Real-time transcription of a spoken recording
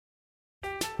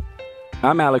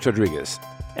I'm Alex Rodriguez.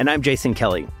 And I'm Jason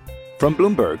Kelly. From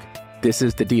Bloomberg, this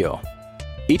is The Deal.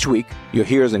 Each week, you'll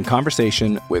hear us in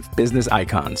conversation with business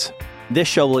icons. This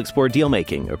show will explore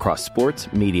deal-making across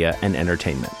sports, media, and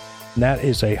entertainment. That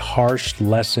is a harsh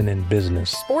lesson in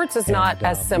business. Sports is not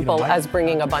as simple as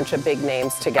bringing a bunch of big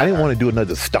names together. I didn't want to do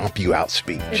another stomp you out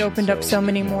speech. It opened up so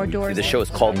many more doors. The show is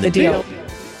called The Deal.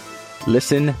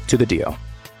 Listen to The Deal.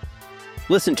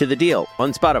 Listen to The Deal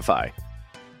on Spotify.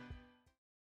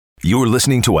 You're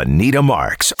listening to Anita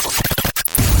Marks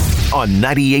on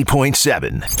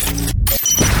 98.7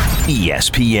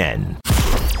 ESPN.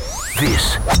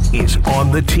 This is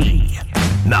On the Tee.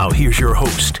 Now here's your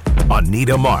host,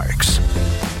 Anita Marks.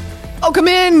 Welcome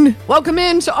in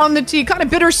to On the Tee. Kind of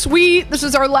bittersweet. This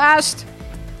is our last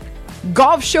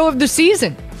golf show of the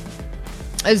season.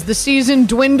 As the season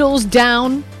dwindles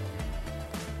down,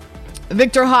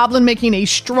 Viktor Hovland making a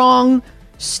strong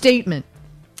statement.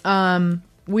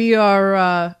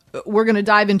 We're going to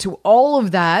dive into all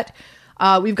of that.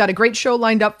 We've got a great show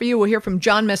lined up for you. We'll hear from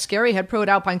John Mascari, head pro at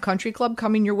Alpine Country Club,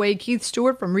 coming your way. Keith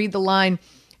Stewart from Read the Line,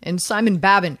 and Simon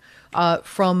Babin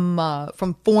from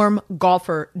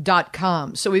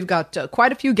formgolfer.com. So we've got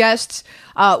quite a few guests.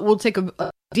 We'll take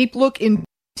a deep look in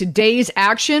today's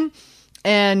action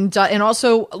and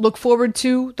also look forward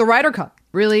to the Ryder Cup.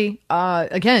 Really,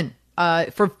 again,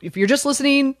 if you're just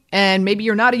listening and maybe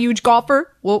you're not a huge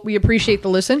golfer, well, we appreciate the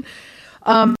listen.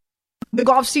 The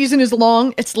golf season is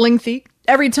long. It's lengthy.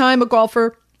 Every time a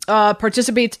golfer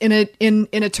participates in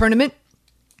a tournament,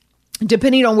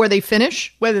 depending on where they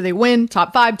finish, whether they win,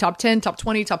 top 5, top 10, top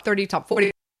 20, top 30, top 40,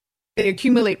 they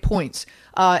accumulate points.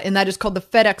 And that is called the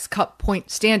FedEx Cup point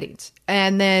standings.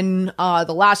 And then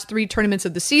the last 3 tournaments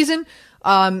of the season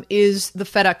is the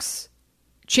FedEx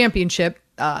Championship.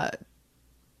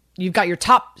 You've got your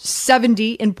top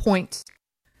 70 in points.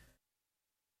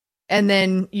 And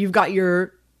then you've got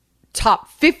your top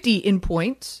 50 in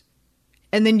points.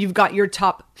 And then you've got your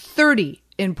top 30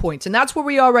 in points. And that's where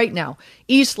we are right now.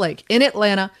 East Lake in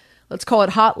Atlanta. Let's call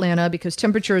it Hotlanta because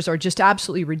temperatures are just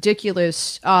absolutely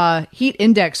ridiculous. Heat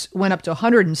index went up to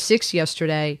 106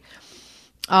 yesterday.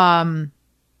 So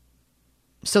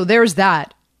there's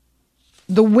that.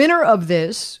 The winner of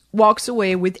this walks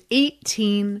away with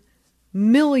 $18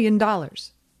 million.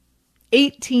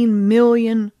 $18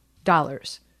 million.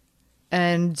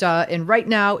 And right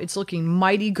now, it's looking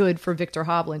mighty good for Viktor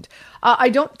Hovland. I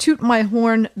don't toot my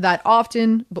horn that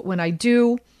often, but when I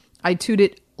do, I toot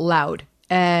it loud.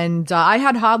 And I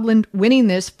had Hovland winning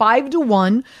this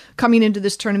 5-1 coming into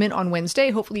this tournament on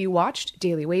Wednesday. Hopefully you watched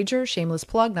Daily Wager, shameless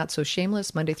plug, not so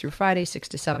shameless, Monday through Friday, 6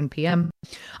 to 7 p.m.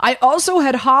 I also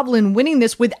had Hovland winning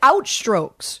this without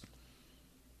strokes.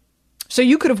 So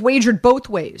you could have wagered both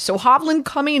ways. So Hovland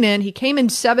coming in, he came in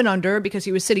 7 under because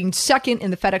he was sitting second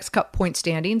in the FedEx Cup point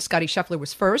standing. Scotty Scheffler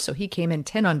was first, so he came in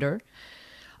 10 under.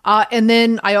 And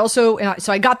then I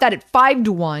got that at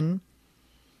 5-1.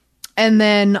 And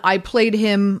then I played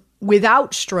him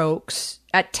without strokes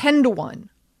at 10-1.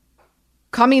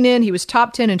 Coming in, he was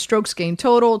top 10 in strokes gained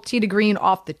total, tee to green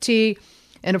off the tee.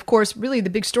 And of course, really the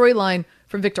big storyline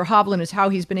for Viktor Hovland is how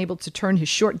he's been able to turn his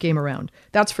short game around.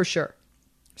 That's for sure.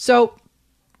 So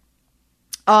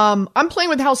I'm playing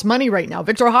with house money right now.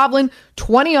 Viktor Hovland,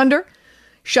 20 under,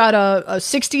 shot a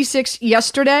 66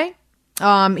 yesterday.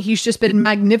 He's just been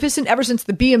magnificent ever since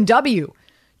the BMW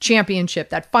Championship.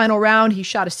 That final round, he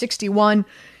shot a 61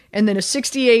 and then a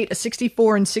 68, a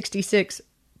 64, and 66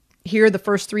 here the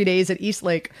first 3 days at East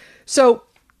Lake. So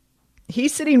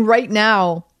he's sitting right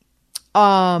now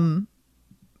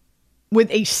with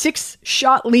a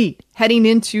 6-shot lead heading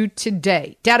into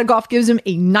today. Data Golf gives him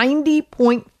a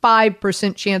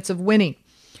 90.5% chance of winning.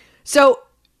 So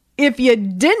if you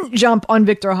didn't jump on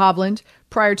Viktor Hovland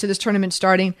prior to this tournament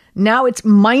starting, now it's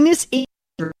 -8.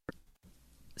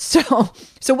 So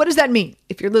what does that mean?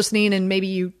 If you're listening and maybe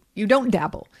you don't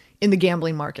dabble in the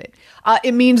gambling market,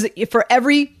 it means that for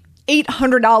every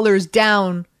 $800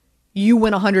 down, you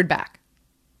win 100 back.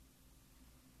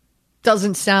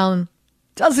 Doesn't sound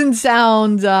what's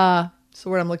the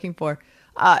word I'm looking for?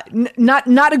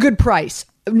 Not a good price,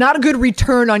 not a good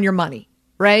return on your money,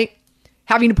 right?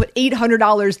 Having to put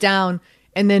 $800 down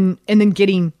and then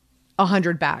getting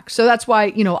 100 back. So that's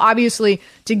why, obviously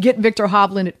to get Viktor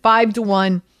Hovland at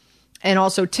 5-1 and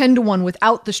also 10-1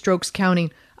 without the strokes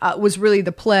counting was really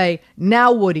the play.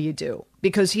 Now what do you do?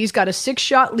 Because he's got a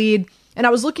 6-shot lead. And I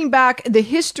was looking back at the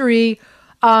history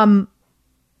of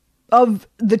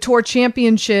the Tour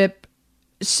Championship.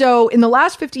 So in the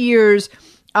last 50 years,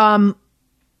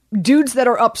 dudes that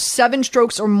are up 7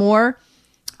 strokes or more,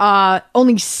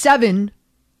 only 7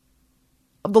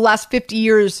 of the last 50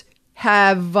 years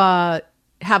have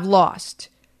have lost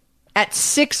at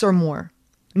 6 or more.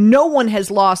 No one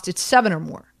has lost at 7 or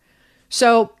more.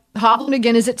 So Hovland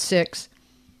again is at 6.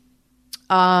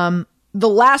 The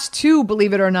last 2,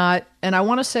 believe it or not, and I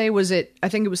want to say I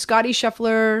think it was Scotty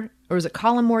Scheffler, or was it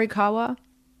Colin Morikawa?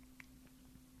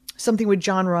 Something with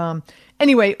Jon Rahm.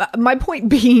 Anyway, my point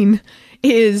being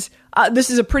is this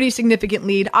is a pretty significant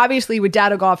lead. Obviously, with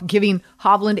Dadogoff giving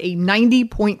Hovland a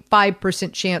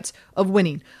 90.5% chance of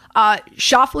winning.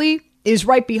 Schauffele is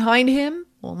right behind him.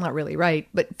 Well, not really right,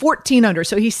 but 14 under.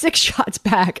 So he's 6 shots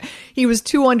back. He was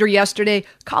 2 under yesterday.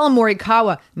 Colin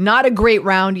Morikawa, not a great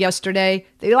round yesterday.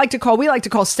 We like to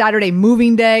call Saturday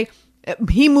moving day.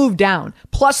 He moved down.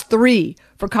 +3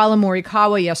 for Colin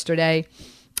Morikawa yesterday.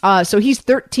 So he's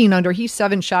 13 under. He's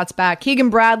 7 shots back.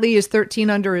 Keegan Bradley is 13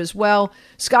 under as well.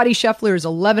 Scotty Scheffler is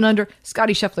 11 under.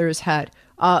 Scotty Scheffler has had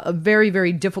a very,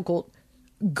 very difficult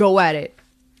go at it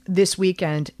this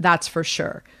weekend. That's for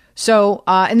sure. So,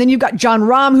 and then you've got Jon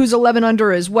Rahm, who's 11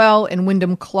 under as well, and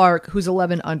Wyndham Clark, who's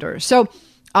 11 under. So,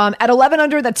 at 11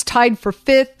 under, that's tied for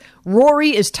 5th.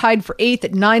 Rory is tied for 8th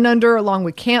at 9 under, along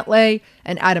with Cantlay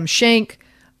and Adam Schenk.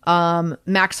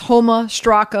 Max Homa,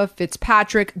 Straka,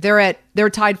 Fitzpatrick, they're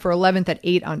tied for 11th at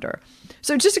 8 under.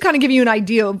 So just to kind of give you an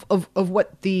idea of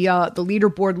what the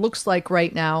leaderboard looks like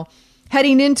right now.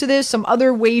 Heading into this, some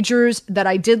other wagers that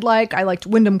I did like. I liked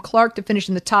Wyndham Clark to finish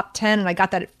in the top 10, and I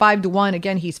got that at 5-1.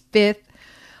 Again, he's 5th.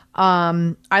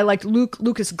 I liked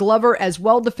Lucas Glover as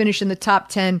well to finish in the top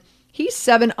 10. He's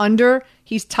 7 under.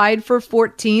 He's tied for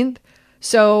 14th.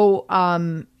 So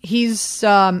he's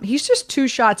just 2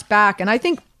 shots back, and I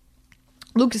think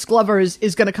Lucas Glover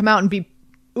is going to come out and be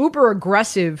uber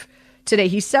aggressive today.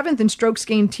 He's 7th in strokes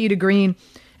gained tee to green,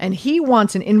 and he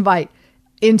wants an invite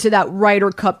into that Ryder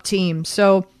Cup team.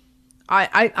 So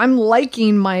I'm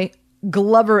liking my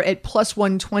Glover at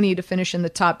 +120 to finish in the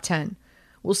top 10.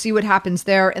 We'll see what happens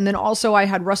there. And then also I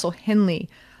had Russell Henley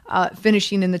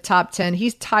finishing in the top 10.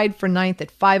 He's tied for 9th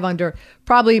at 5 under.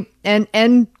 Probably,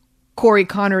 and Corey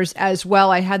Connors as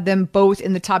well. I had them both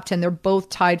in the top 10. They're both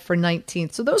tied for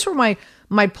 19th. So those were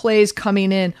my plays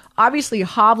coming in. Obviously,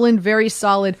 Hovland, very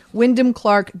solid. Wyndham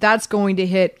Clark, that's going to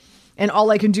hit. And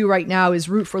all I can do right now is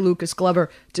root for Lucas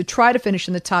Glover to try to finish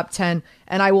in the top 10,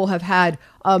 and I will have had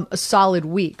a solid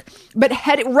week. But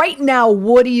right now,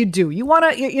 what do? You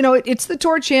want to, it's the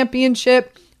Tour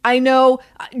Championship. I know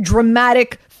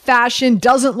dramatic fashion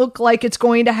doesn't look like it's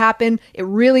going to happen.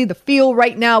 The feel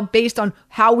right now, based on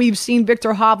how we've seen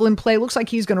Victor Hovland play, looks like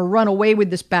he's going to run away with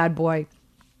this bad boy.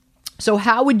 So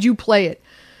how would you play it?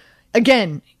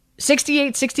 Again,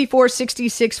 68, 64,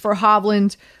 66 for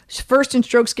Hovland. 1st in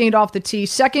strokes gained off the tee.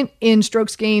 2nd in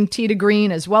strokes gained tee to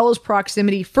green, as well as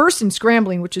proximity. 1st in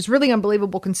scrambling, which is really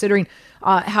unbelievable considering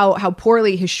how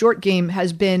poorly his short game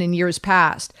has been in years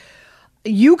past.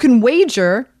 You can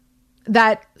wager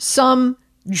that some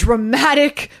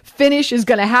dramatic finish is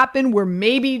going to happen where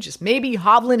maybe, just maybe,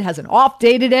 Hovland has an off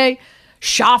day today.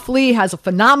 Schauffele has a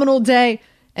phenomenal day,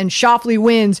 and Schauffele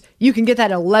wins. You can get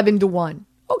that 11-1.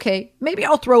 Okay, maybe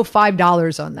I'll throw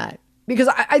 $5 on that, because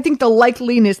I think the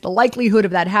likelihood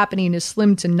of that happening is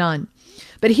slim to none.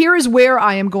 But here is where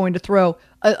I am going to throw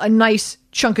a nice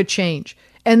chunk of change,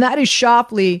 and that is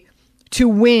Schauffele to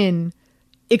win,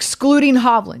 excluding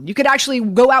Hovland. You could actually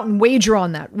go out and wager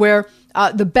on that, where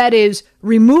the bet is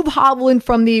remove Hovland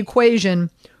from the equation.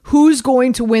 Who's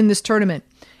going to win this tournament?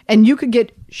 And you could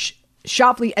get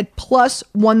Schauffele at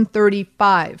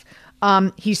 +135.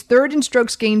 He's 3rd in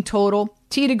strokes gained total,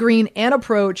 tee to green and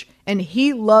approach, and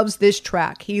he loves this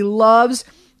track. He loves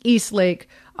Eastlake.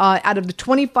 Out of the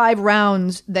 25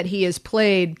 rounds that he has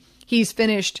played, he's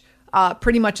finished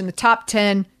pretty much in the top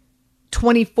 10,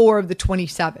 24 of the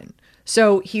 27.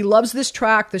 So he loves this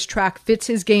track. This track fits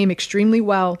his game extremely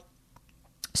well.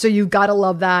 So you've got to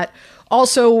love that.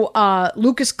 Also,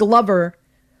 Lucas Glover,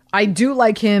 I do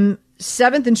like him.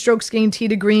 7th in strokes gained tee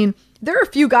to green. There are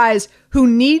a few guys who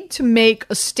need to make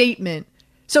a statement.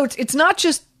 So it's not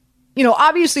just,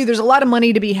 obviously there's a lot of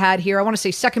money to be had here. I want to say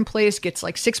 2nd place gets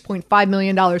like $6.5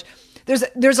 million.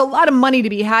 There's a lot of money to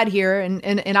be had here,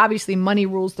 and obviously money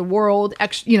rules the world.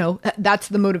 That's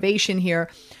the motivation here.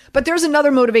 But there's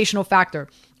another motivational factor,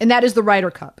 and that is the Ryder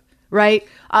Cup, right?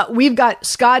 We've got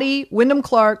Scotty, Wyndham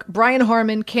Clark, Brian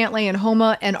Harman, Cantlay, and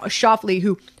Homa, and Schauffele,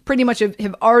 who pretty much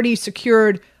have already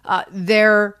secured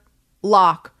their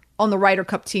lock on the Ryder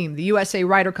Cup team, the USA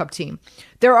Ryder Cup team.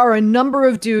 There are a number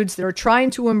of dudes that are trying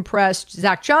to impress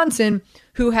Zach Johnson,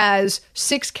 who has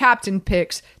 6 captain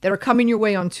picks that are coming your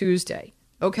way on Tuesday,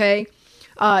 okay?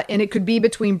 And it could be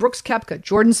between Brooks Koepka,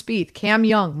 Jordan Spieth, Cam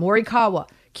Young, Morikawa,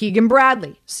 Keegan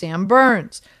Bradley, Sam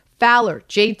Burns, Fowler,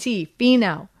 JT,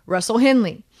 Finau, Russell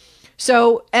Henley.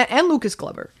 So, and Lucas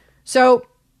Glover. So,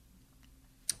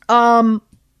 I'm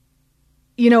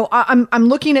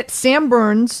looking at Sam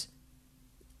Burns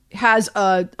has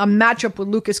a matchup with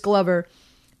Lucas Glover.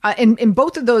 And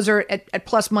both of those are at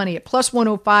plus money, at plus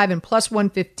 105 and plus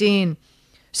 115.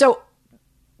 So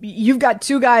you've got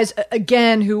two guys,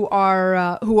 again, who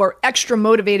are extra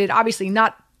motivated, obviously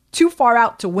not too far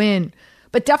out to win,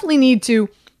 but definitely need to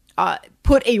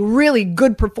put a really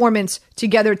good performance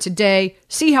together today,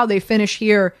 see how they finish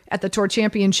here at the Tour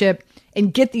Championship,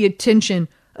 and get the attention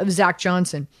of Zach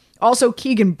Johnson. Also,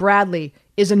 Keegan Bradley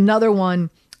is another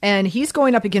one, and he's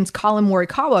going up against Colin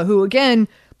Morikawa, who, again,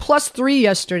 +3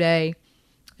 yesterday.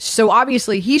 So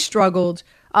obviously he struggled.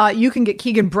 You can get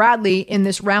Keegan Bradley in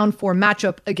this round 4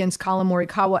 matchup against Colin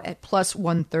Morikawa at plus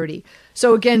 130.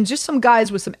 So again, just some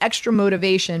guys with some extra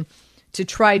motivation to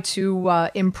try to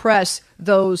impress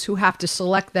those who have to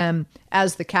select them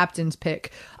as the captain's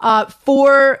pick.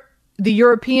 For the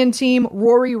European team,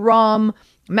 Rory, Rahm,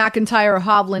 McIntyre,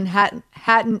 Hovland,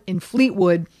 Hatton, and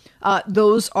Fleetwood,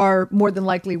 those are more than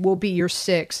likely will be your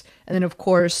 6. And then, of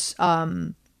course,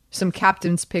 some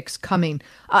captain's picks coming.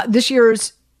 This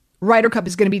year's Ryder Cup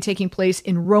is going to be taking place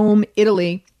in Rome,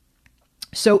 Italy.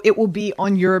 So it will be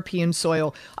on European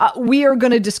soil. We are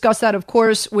going to discuss that, of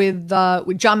course, with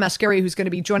John Mascari, who's going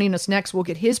to be joining us next. We'll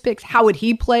get his picks. How would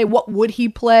he play? What would he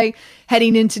play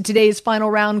heading into today's final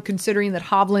round, considering that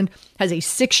Hovland has a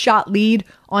 6-shot lead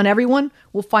on everyone?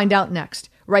 We'll find out next,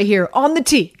 right here on the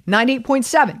T,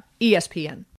 98.7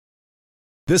 ESPN.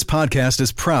 This podcast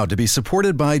is proud to be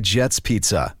supported by Jets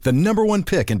Pizza, the #1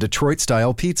 pick in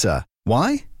Detroit-style pizza.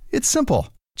 Why? It's simple.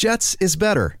 Jets is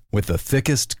better. With the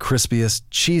thickest, crispiest,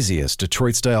 cheesiest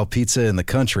Detroit-style pizza in the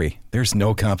country, there's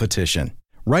no competition.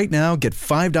 Right now, get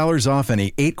 $5 off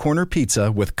any 8-corner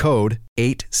pizza with code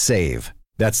 8SAVE.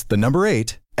 That's the number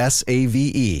 8,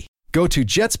 SAVE. Go to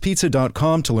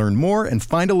jetspizza.com to learn more and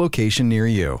find a location near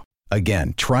you.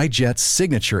 Again, try Jet's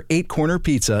signature 8-corner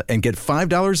pizza and get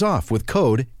 $5 off with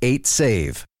code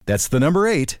 8SAVE. That's the number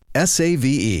 8,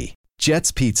 SAVE.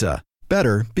 Jet's Pizza.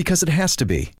 Better because it has to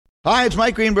be. Hi, it's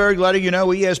Mike Greenberg letting you know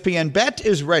ESPN Bet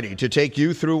is ready to take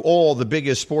you through all the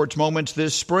biggest sports moments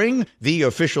this spring. The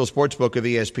official sportsbook of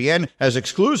ESPN has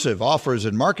exclusive offers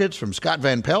and markets from Scott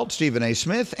Van Pelt, Stephen A.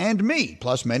 Smith, and me,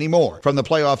 plus many more. From the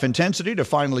playoff intensity to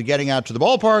finally getting out to the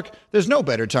ballpark, there's no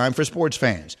better time for sports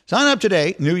fans. Sign up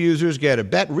today. New users get a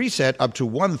bet reset up to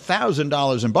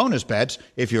 $1,000 in bonus bets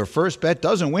if your first bet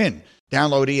doesn't win.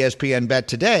 Download ESPN Bet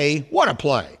today. What a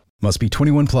play. Must be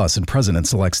 21 plus and present in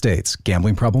select states.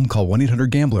 Gambling problem? Call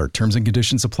 1-800-GAMBLER. Terms and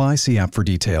conditions apply. See app for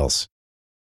details.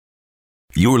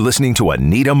 You're listening to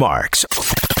Anita Marks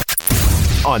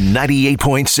on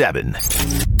 98.7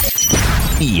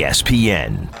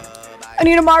 ESPN.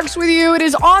 Anita Marks with you. It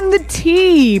is On the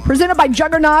Tee, presented by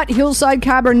Juggernaut Hillside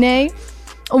Cabernet,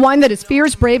 a wine that is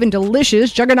fierce, brave, and delicious.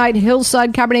 Juggernaut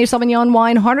Hillside Cabernet Sauvignon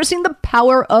wine, harnessing the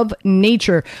power of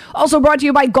nature. Also brought to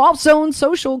you by Golf Zone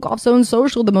Social. Golf Zone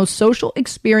Social, the most social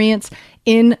experience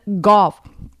in golf.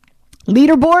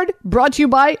 Leaderboard brought to you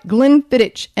by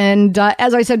Glenfiddich. And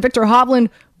as I said, Victor Hovland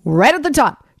right at the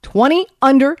top. 20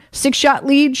 under, 6-shot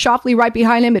lead. Schauffele right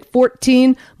behind him at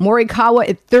 14. Morikawa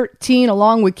at 13,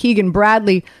 along with Keegan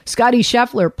Bradley. Scotty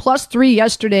Scheffler +3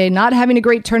 yesterday, not having a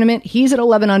great tournament. He's at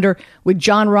 11 under with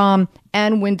Jon Rahm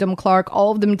and Wyndham Clark,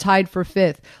 all of them tied for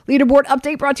 5th. Leaderboard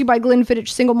update brought to you by Glenfiddich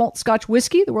Single Malt Scotch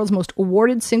Whiskey, the world's most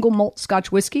awarded single malt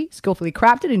Scotch whiskey, skillfully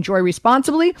crafted. Enjoy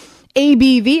responsibly.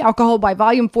 ABV, alcohol by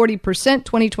volume, 40%,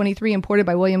 2023, imported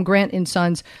by William Grant &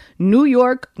 Sons, New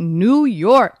York, New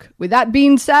York. With that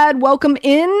being said, welcome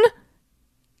in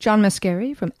John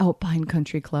Mascari from Alpine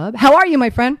Country Club. How are you,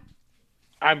 my friend?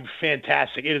 I'm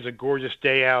fantastic. It is a gorgeous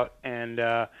day out, and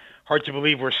hard to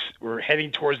believe we're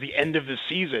heading towards the end of the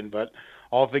season, but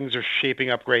all things are shaping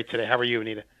up great today. How are you,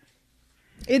 Anita?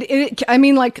 I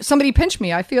mean, like, somebody pinched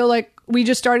me. I feel like we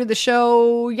just started the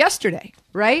show yesterday,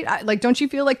 right? Don't you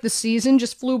feel like the season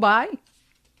just flew by?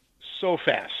 So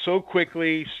fast, so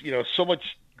quickly, so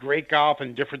much great golf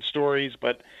and different stories,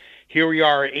 but here we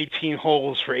are, 18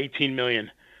 holes for $18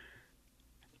 million.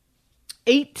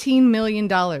 $18 million.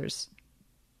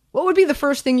 What would be the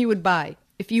first thing you would buy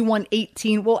if you won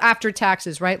 18? Well, after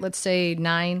taxes, right? Let's say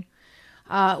 9.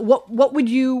 What would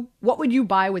you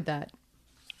buy with that?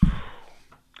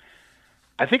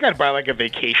 I think I'd buy like a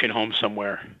vacation home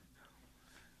somewhere,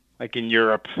 like in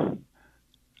Europe.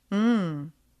 Are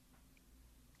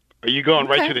you going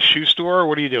right to the shoe store, or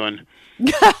what are you doing?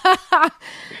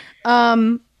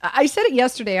 I said it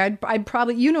yesterday. I'd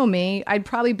probably, you know me, I'd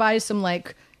probably buy some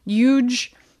like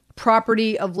huge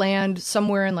property of land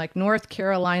somewhere in like North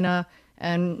Carolina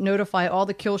and notify all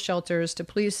the kill shelters to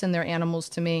please send their animals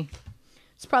to me.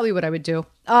 It's probably what I would do.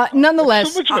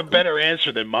 Nonetheless, that's so much of a better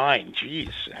answer than mine.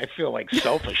 Jeez, I feel like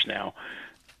selfish now.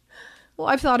 Well,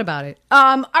 I've thought about it.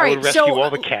 All right, I would rescue all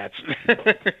the cats.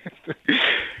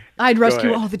 I'd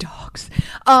rescue all the dogs.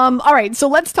 All right, so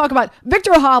let's talk about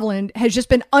Viktor Hovland. Has just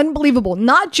been unbelievable.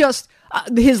 Not just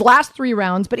his last 3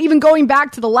 rounds, but even going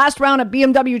back to the last round at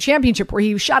BMW Championship where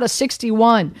he shot a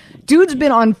 61. Dude's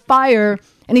been on fire,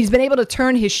 and he's been able to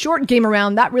turn his short game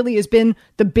around. That really has been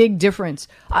the big difference.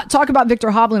 Talk about Viktor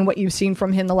Hovland, what you've seen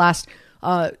from him the last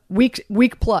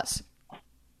week plus.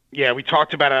 Yeah, we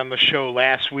talked about it on the show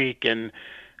last week, and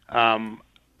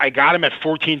I got him at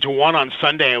 14-1 on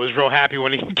Sunday. I was real happy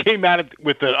when he came out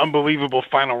with an unbelievable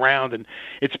final round, and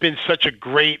it's been such a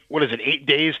great, 8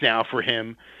 days now for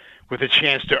him, with a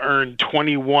chance to earn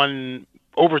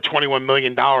over $21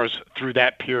 million through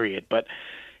that period. But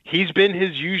he's been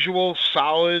his usual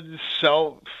solid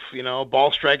self,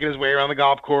 ball striking his way around the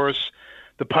golf course.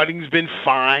 The putting's been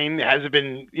fine. It hasn't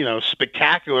been,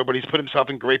 spectacular, but he's put himself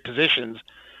in great positions.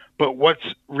 But what's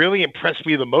really impressed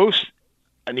me the most,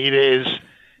 Anita, is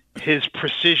his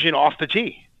precision off the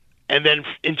tee and then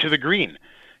into the green.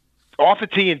 Off the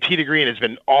tee and tee to green has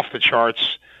been off the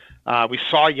charts. We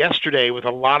saw yesterday with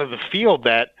a lot of the field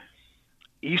that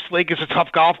East Lake is a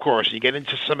tough golf course. You get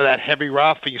into some of that heavy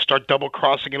rough and you start double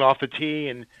crossing it off the tee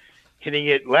and hitting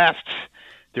it left.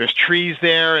 There's trees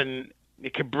there, and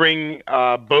it could bring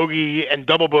bogey and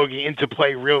double bogey into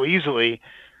play real easily.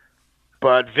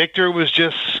 But Viktor was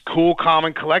just cool, calm,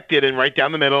 and collected and right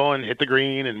down the middle and hit the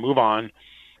green and move on.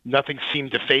 Nothing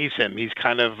seemed to faze him. He's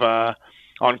kind of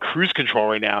on cruise control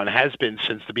right now and has been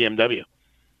since the BMW.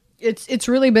 It's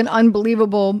really been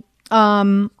unbelievable.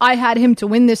 I had him to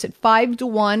win this at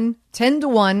 5-1,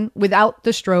 10-1 without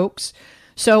the strokes.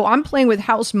 So I'm playing with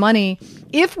house money.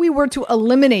 If we were to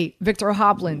eliminate Viktor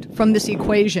Hovland from this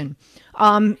equation,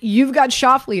 you've got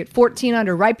Schauffele at 14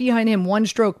 under, right behind him, 1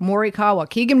 stroke, Morikawa,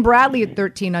 Keegan Bradley at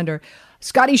 13 under,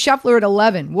 Scottie Scheffler at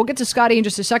 11. We'll get to Scottie in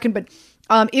just a second, but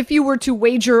if you were to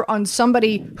wager on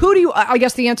somebody, I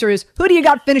guess the answer is, who do you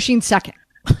got finishing second?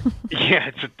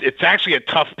 Yeah, it's actually a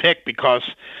tough pick because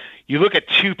you look at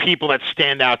 2 people that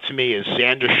stand out to me as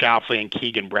Xander Schauffele and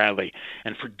Keegan Bradley,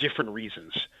 and for different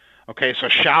reasons. Okay, so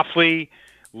Schauffele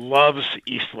loves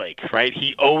East Lake, right?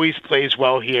 He always plays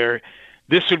well here.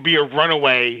 This would be a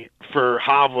runaway for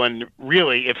Hovland,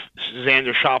 really, if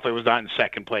Xander Schauffele was not in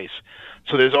second place.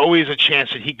 So there's always a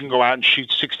chance that he can go out and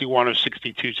shoot 61 or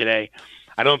 62 today.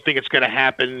 I don't think it's going to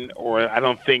happen, or I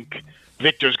don't think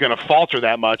Viktor's going to falter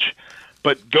that much.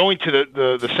 But going to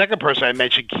the second person I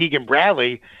mentioned, Keegan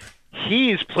Bradley,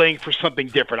 he is playing for something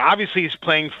different. Obviously, he's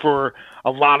playing for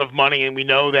a lot of money, and we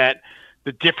know that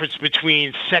the difference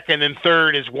between second and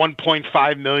third is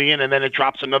 $1.5 million, and then it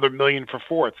drops another $1 million for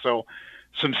fourth. So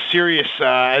some serious,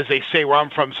 as they say where I'm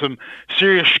from, some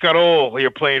serious scarol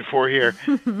you're playing for here.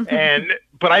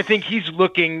 But I think he's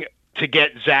looking to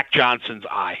get Zach Johnson's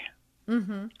eye.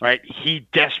 Mm-hmm. Right? He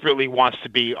desperately wants to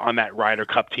be on that Ryder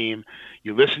Cup team.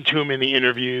 You listen to him in the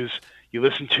interviews. You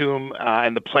listen to him,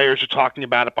 and the players are talking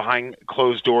about it behind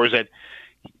closed doors, that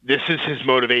this is his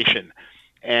motivation.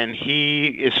 And he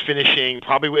is finishing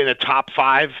probably in the top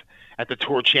 5 at the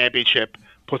Tour Championship,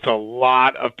 puts a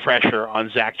lot of pressure on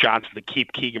Zach Johnson to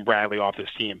keep Keegan Bradley off his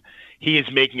team. He is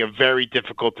making a very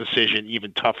difficult decision,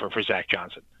 even tougher for Zach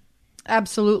Johnson.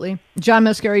 Absolutely. John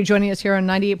Mascari joining us here on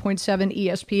 98.7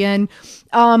 ESPN.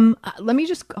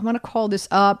 I want to call this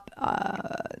up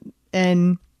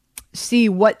and see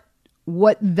what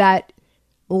that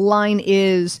line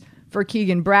is for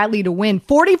Keegan Bradley to win.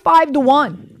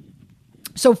 45-1.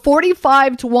 So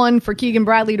 45-1 for Keegan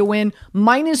Bradley to win,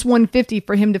 minus 150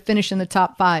 for him to finish in the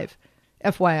top 5,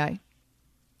 FYI.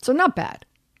 So not bad.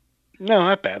 No,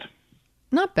 not bad.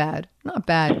 Not bad.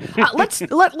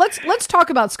 Let's talk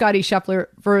about Scottie Scheffler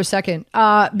for a second,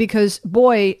 because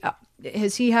boy,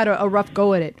 has he had a rough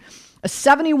go at it. A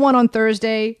 71 on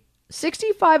Thursday,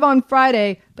 65 on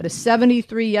Friday, but a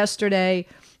 73 yesterday.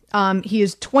 He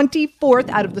is 24th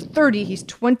out of the 30. He's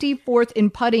 24th in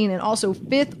putting and also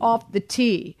 5th off the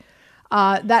tee.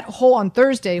 That hole on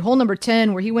Thursday, hole number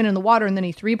 10, where he went in the water and then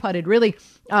he 3-putted, really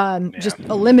just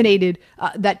eliminated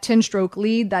that 10-stroke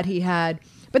lead that he had.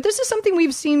 But this is something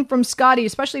we've seen from Scottie,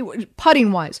 especially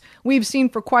putting-wise. We've seen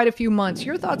for quite a few months.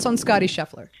 Your thoughts on Scottie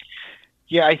Scheffler?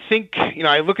 Yeah, I think,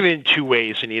 I look at it in 2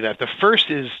 ways, Anita. The first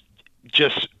is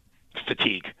just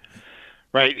fatigue.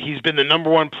 Right, he's been the number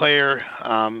 1 player.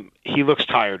 He looks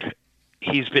tired.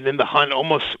 He's been in the hunt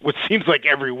almost what seems like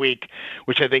every week,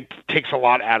 which I think takes a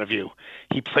lot out of you.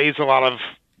 He plays a lot of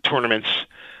tournaments.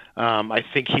 I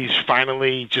think he's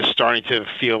finally just starting to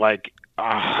feel like,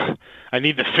 I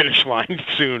need the finish line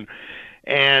soon.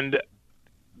 And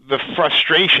the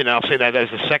frustration, I'll say that as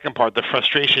the second part, the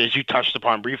frustration, as you touched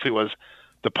upon briefly, was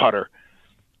the putter.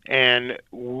 And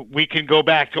we can go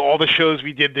back to all the shows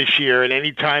we did this year, and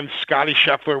anytime Scottie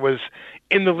Scheffler was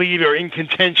in the lead or in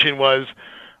contention was,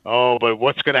 oh, but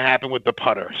what's going to happen with the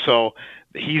putter? So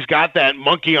he's got that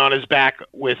monkey on his back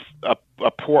with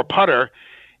a poor putter,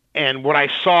 and what I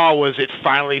saw was it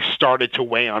finally started to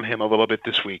weigh on him a little bit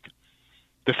this week.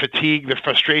 The fatigue, the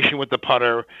frustration with the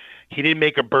putter. He didn't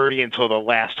make a birdie until the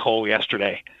last hole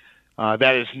yesterday.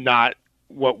 That is not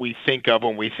what we think of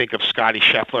when we think of Scottie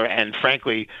Scheffler, and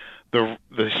frankly, the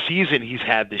season he's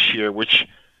had this year, which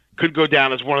could go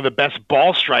down as one of the best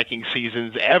ball striking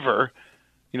seasons ever,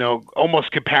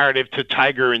 almost comparative to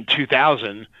Tiger in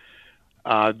 2000.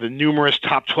 The numerous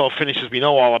top 12 finishes, we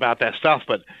know all about that stuff,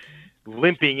 but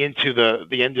limping into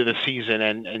the end of the season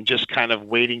and just kind of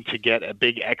waiting to get a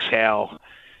big exhale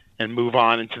and move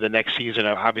on into the next season.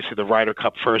 Obviously the Ryder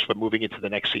Cup first, but moving into the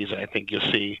next season, I think you'll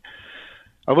see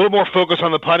a little more focus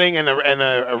on the putting and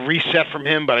a reset from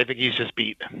him, but I think he's just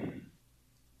beat.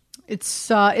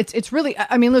 It's really,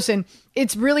 I mean, listen,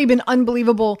 it's really been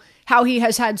unbelievable how he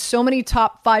has had so many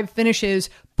top 5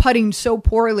 finishes putting so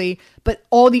poorly, but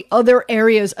all the other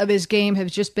areas of his game have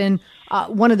just been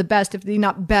one of the best, if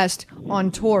not best, on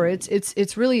tour.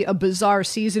 It's really a bizarre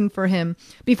season for him.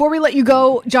 Before we let you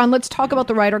go, John, let's talk about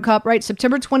the Ryder Cup, right?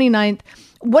 September 29th.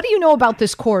 What do you know about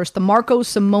this course, the Marco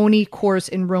Simoni course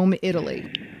in Rome,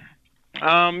 Italy?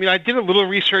 I did a little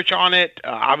research on it.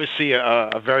 Obviously,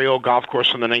 a very old golf course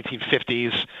from the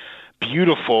 1950s.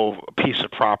 Beautiful piece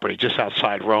of property just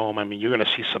outside Rome. I mean, you're going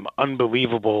to see some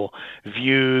unbelievable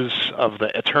views of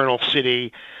the Eternal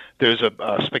City. There's a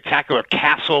spectacular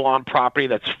castle on property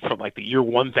that's from like the year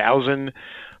 1000.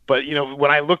 But,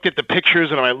 when I looked at the pictures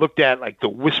and I looked at like the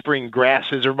whispering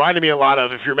grasses, it reminded me a lot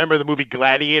of, if you remember the movie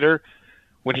Gladiator,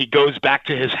 when he goes back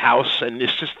to his house and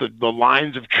it's just the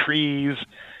lines of trees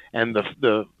and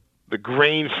the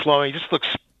grain flowing. It just looks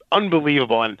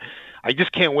unbelievable. And I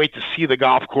just can't wait to see the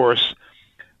golf course.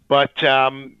 But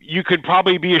you could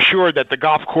probably be assured that the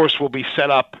golf course will be set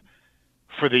up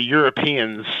for the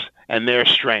Europeans and their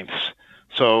strengths.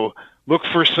 So look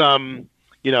for some,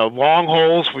 long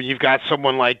holes when you've got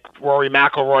someone like Rory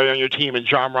McIlroy on your team and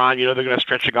John Rahm. They're going to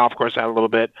stretch the golf course out a little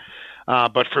bit.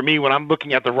 But for me, when I'm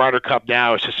looking at the Ryder Cup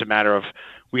now, it's just a matter of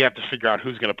we have to figure out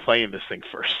who's going to play in this thing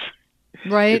first.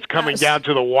 Right. It's coming down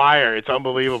to the wire. It's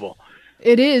unbelievable.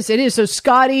 It is. So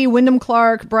Scotty, Wyndham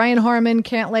Clark, Brian Harman,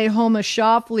 Cantlay, Homa,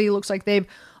 Schauffele, looks like they've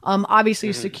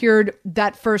obviously secured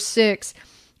that first 6.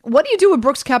 What do you do with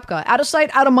Brooks Koepka? Out of sight,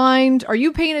 out of mind? Are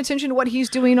you paying attention to what he's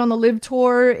doing on the LIV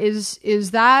Tour?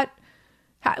 Is that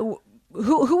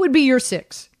who would be your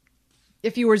 6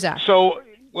 if you were Zach? So,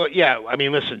 well, yeah. I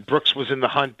mean, listen, Brooks was in the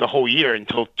hunt the whole year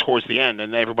until towards the end,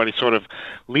 and everybody sort of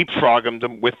leapfrogged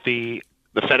him with the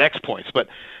FedEx points. But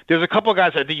there's a couple of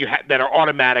guys I think that are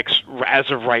automatics as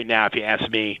of right now, if you ask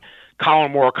me.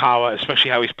 Colin Morikawa,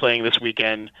 especially how he's playing this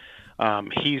weekend.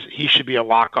 He should be a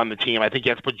lock on the team. I think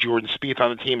you have to put Jordan Spieth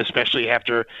on the team, especially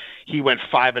after he went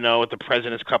 5-0 at the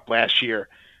President's Cup last year,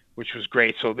 which was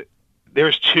great. So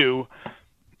there's 2.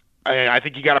 I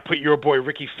think you got to put your boy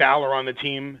Ricky Fowler on the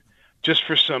team just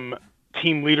for some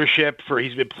team leadership.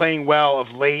 He's been playing well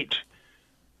of late.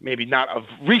 Maybe not of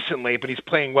recently, but he's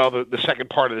playing well the second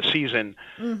part of the season.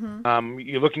 Mm-hmm.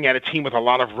 You're looking at a team with a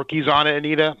lot of rookies on it,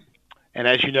 Anita. And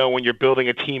as you know, when you're building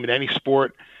a team in any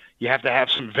sport, you have to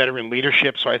have some veteran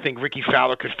leadership. So I think Ricky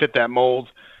Fowler could fit that mold.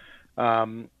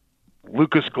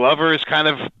 Lucas Glover has kind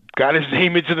of got his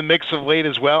name into the mix of late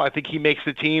as well. I think he makes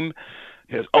the team.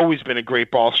 He has always been a great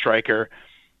ball striker.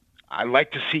 I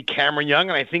like to see Cameron Young,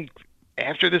 and I think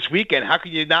after this weekend, how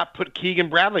could you not put Keegan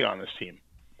Bradley on this team?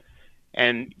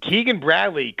 And Keegan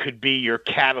Bradley could be your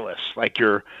catalyst, like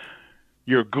your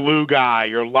glue guy,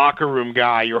 your locker room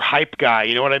guy, your hype guy.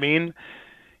 You know what I mean?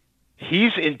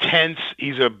 He's intense.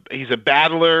 He's a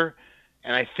battler,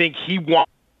 and I think he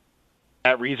wants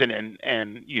that reason.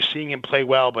 And you're seeing him play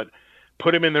well, but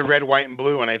put him in the red, white, and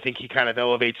blue, and I think he kind of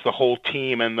elevates the whole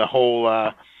team and the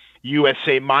whole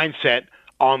USA mindset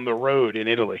on the road in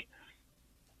Italy.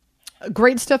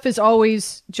 Great stuff as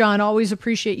always, John. Always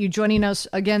appreciate you joining us.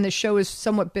 Again, the show is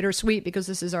somewhat bittersweet because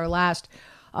this is our last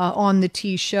on the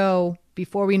Tee show.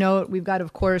 Before we know it, we've got,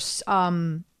 of course,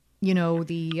 we've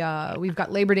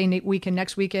got Labor Day weekend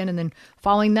next weekend, and then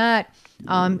following that,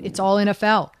 it's all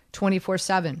NFL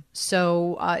 24/7.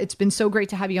 So it's been so great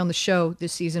to have you on the show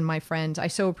this season, my friend. I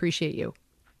so appreciate you.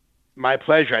 My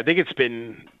pleasure. I think it's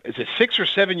been 6 or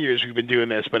 7 years we've been doing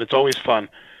this, but it's always fun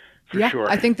Yeah, sure.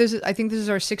 I think this is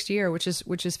our 6th year, which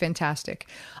is fantastic.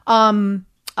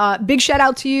 Big shout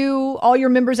out to you, all your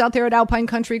members out there at Alpine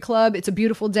Country Club. It's a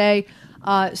beautiful day.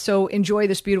 So enjoy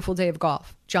this beautiful day of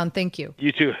golf. John, thank you.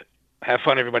 You too. Have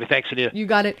fun, everybody. Thanks, Anita. You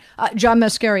got it. John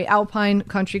Mascari, Alpine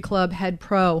Country Club head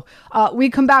pro. We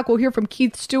come back. We'll hear from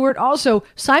Keith Stewart. Also,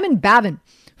 Simon Bavin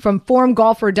from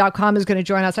forumgolfer.com is going to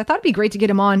join us. I thought it'd be great to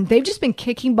get him on. They've just been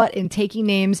kicking butt and taking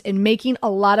names and making a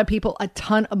lot of people a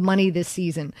ton of money this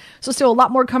season. So still a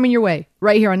lot more coming your way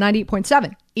right here on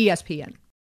 98.7 ESPN.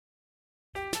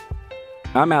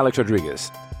 I'm Alex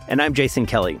Rodriguez. And I'm Jason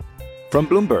Kelly. From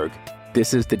Bloomberg,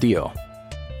 this is The Deal.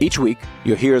 Each week,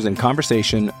 you'll hear us in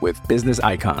conversation with business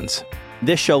icons.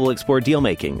 This show will explore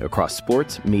deal-making across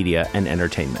sports, media, and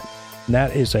entertainment.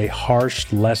 That is a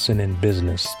harsh lesson in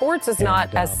business. Sports is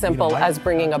not as simple as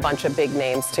bringing a bunch of big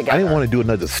names together. I didn't want to do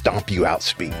another stomp you out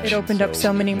speech. It opened up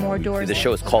so many more doors. The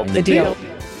show is called The Deal.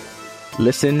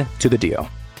 Listen to The Deal.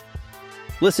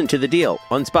 Listen to The Deal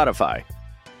on Spotify.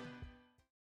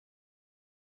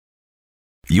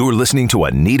 You're listening to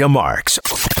Anita Marks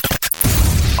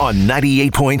on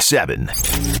 98.7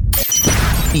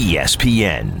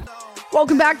 ESPN.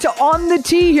 Welcome back to On the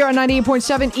Tee here on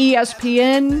 98.7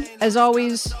 ESPN. As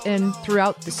always, and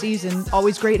throughout the season,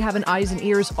 always great having eyes and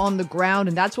ears on the ground,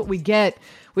 and that's what we get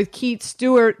with Keith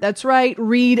Stewart. That's right,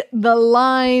 read the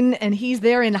line, and he's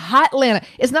there in Hot Atlanta.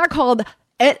 It's not called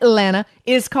Atlanta,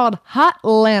 it's called Hot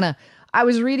Atlanta. I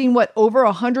was reading, over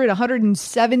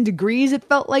 107 degrees it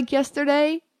felt like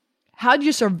yesterday. How'd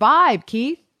you survive,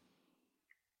 Keith?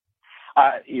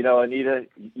 Anita,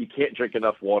 you can't drink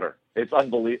enough water. It's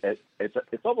unbelievable.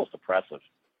 It's almost oppressive.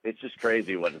 It's just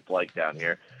crazy what it's like down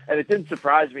here. And it didn't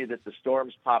surprise me that the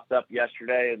storms popped up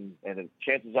yesterday, and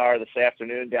chances are this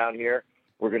afternoon down here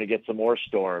we're going to get some more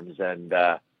storms. And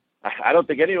I don't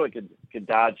think anyone can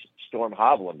dodge Storm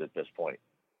Hovland at this point.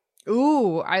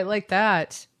 Ooh, I like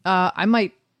that. I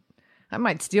might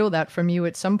steal that from you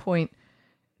at some point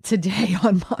today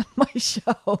on my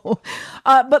show.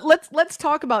 But let's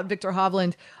talk about Viktor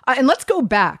Hovland, and let's go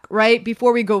back, right?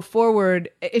 Before we go forward,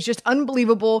 it's just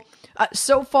unbelievable.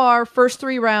 So far, first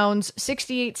 3 rounds,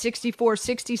 68, 64,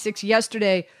 66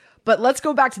 yesterday. But let's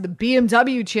go back to the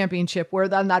BMW Championship,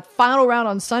 where on that final round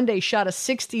on Sunday, shot a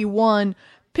 61,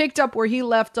 picked up where he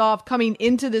left off coming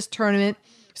into this tournament.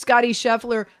 Scottie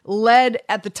Scheffler led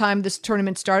at the time this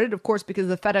tournament started, of course, because of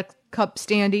the FedEx Cup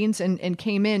standings, and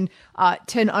came in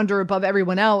 10 under above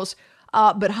everyone else.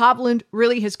 But Hovland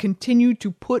really has continued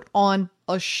to put on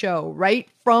a show right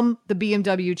from the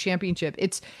BMW Championship.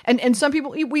 And some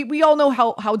people, we all know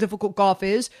how difficult golf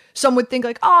is. Some would think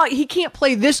he can't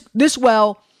play this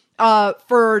well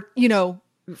for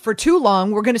too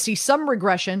long. We're going to see some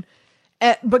regression.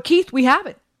 But Keith, we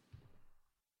haven't.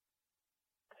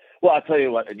 Well, I'll tell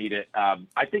you what, Anita,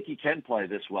 I think he can play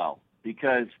this well,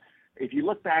 because if you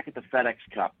look back at the FedEx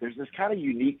Cup, there's this kind of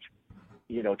unique,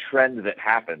 trend that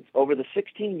happens. Over the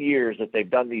 16 years that they've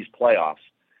done these playoffs,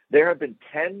 there have been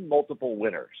 10 multiple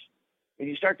winners. And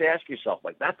you start to ask yourself,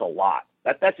 that's a lot.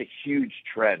 That's a huge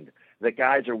trend that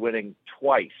guys are winning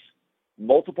twice,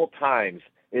 multiple times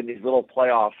in these little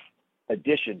playoff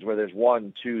editions where there's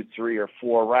 1, 2, 3, or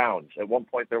 4 rounds. At one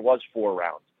point, there was 4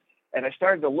 rounds. And I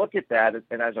started to look at that,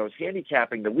 and as I was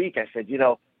handicapping the week, I said,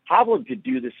 Hovland could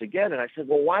do this again. And I said,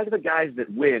 well, why do the guys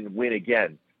that win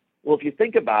again? Well, if you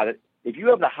think about it, if you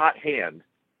have the hot hand,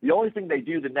 the only thing they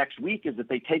do the next week is that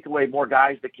they take away more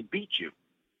guys that can beat you.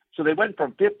 So they went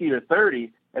from 50 to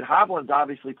 30, and Hovland's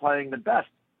obviously playing the best.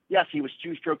 Yes, he was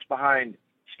 2 strokes behind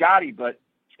Scottie, but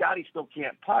Scottie still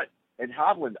can't putt. And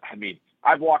Hovland,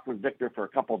 I've walked with Viktor for a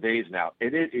couple of days now,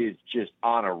 and it is just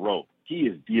on a rope. He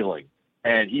is dealing.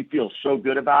 And he feels so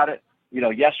good about it.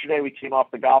 Yesterday we came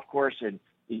off the golf course, and,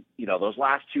 those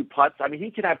last 2 putts, he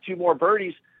could have 2 more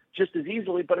birdies just as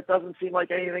easily, but it doesn't seem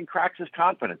like anything cracks his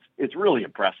confidence. It's really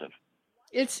impressive.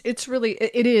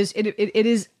 It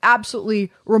is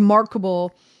absolutely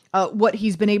remarkable what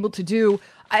he's been able to do.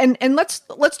 And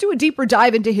let's do a deeper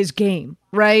dive into his game,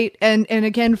 right? And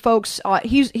again, folks,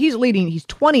 he's leading. He's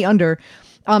 20 under,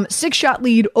 6-shot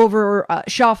lead over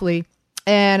Schauffele,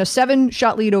 and a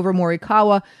 7-shot lead over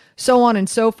Morikawa, so on and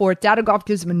so forth. Data Golf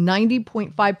gives him a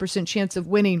 90.5% chance of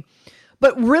winning.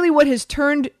 But really what has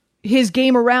turned his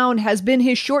game around has been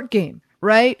his short game,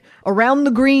 right? Around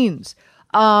the greens.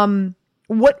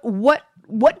 What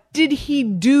did he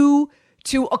do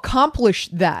to accomplish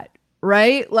that,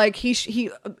 right? Like he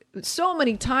so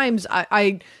many times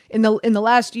I in the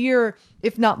last year,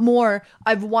 if not more,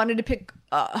 I've wanted to pick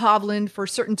Hovland for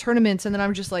certain tournaments, and then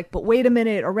I'm just like, but wait a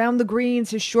minute, around the greens,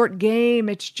 his short game,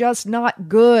 it's just not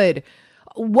good.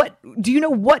 What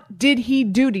did he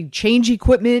do? Did he change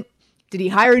equipment? Did he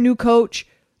hire a new coach?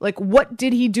 Like, what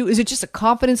did he do? Is it just a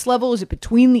confidence level? Is it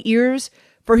between the ears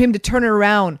for him to turn it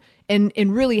around and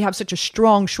really have such a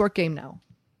strong short game now?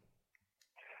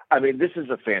 I mean, this is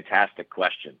a fantastic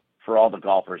question for all the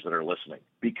golfers that are listening,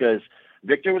 because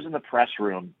Viktor was in the press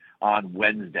room on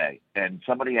Wednesday and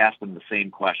somebody asked him the same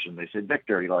question. They said,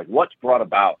 Viktor, what's brought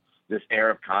about this air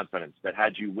of confidence that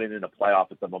had you win in a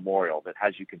playoff at the Memorial, that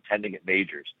has you contending at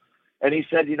majors? And he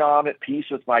said, I'm at peace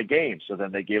with my game. So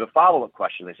then they gave a follow-up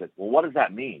question. They said, well, what does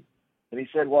that mean? And he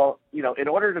said, well, in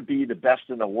order to be the best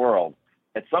in the world,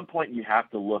 at some point you have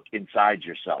to look inside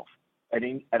yourself.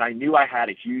 And I knew I had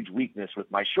a huge weakness with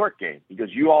my short game. He goes,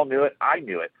 you all knew it, I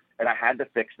knew it, and I had to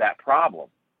fix that problem.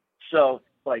 So,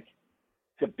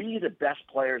 to be the best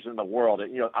players in the world,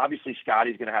 and, obviously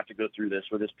Scotty's going to have to go through this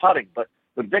with his putting, but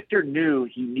Viktor knew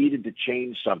he needed to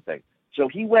change something. So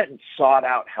he went and sought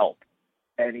out help.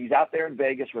 And he's out there in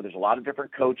Vegas where there's a lot of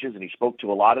different coaches, and he spoke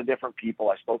to a lot of different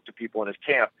people. I spoke to people in his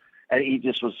camp, and he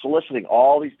just was soliciting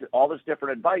all this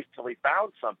different advice till he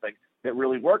found something that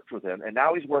really worked with him. And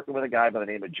now he's working with a guy by the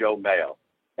name of Joe Mayo.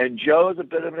 And Joe is a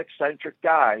bit of an eccentric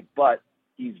guy, but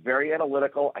he's very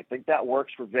analytical. I think that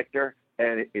works for Viktor,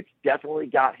 and it's definitely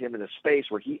got him in a space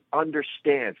where he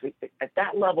understands. At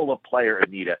that level of player,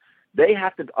 Anita, they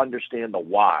have to understand the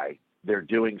why they're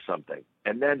doing something,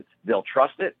 and then they'll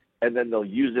trust it, and then they'll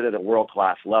use it at a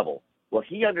world-class level. Well,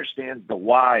 he understands the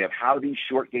why of how these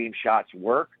short game shots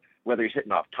work, whether he's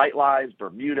hitting off tight lies,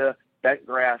 Bermuda, bent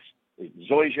grass,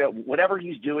 Zoysia, whatever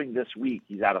he's doing this week,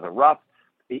 he's out of the rough.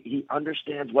 He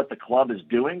understands what the club is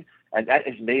doing, and that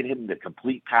has made him the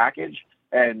complete package.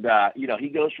 And, he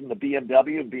goes from the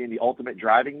BMW being the ultimate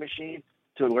driving machine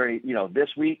to where, this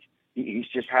week he's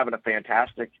just having a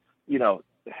fantastic,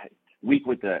 week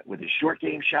with his short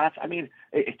game shots. I mean,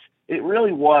 it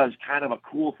really was kind of a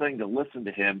cool thing to listen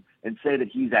to him and say that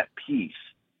he's at peace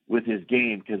with his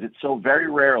game, because it's so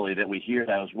very rarely that we hear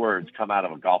those words come out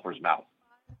of a golfer's mouth.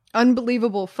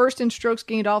 Unbelievable. First in strokes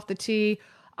gained off the tee.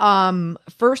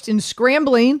 First in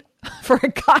scrambling for a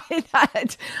guy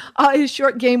that his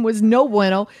short game was no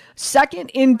bueno.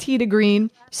 Second in tee to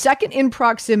green. Second in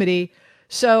proximity.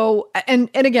 So, and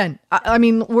again, I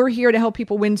mean, we're here to help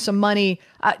people win some money.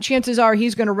 Chances are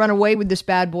he's going to run away with this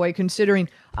bad boy, considering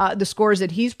the scores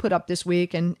that he's put up this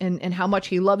week and how much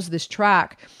he loves this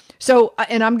track. So,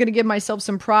 and I'm going to give myself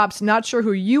some props. Not sure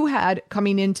who you had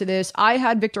coming into this. I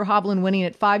had Viktor Hovland winning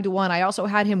at 5-1. I also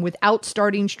had him without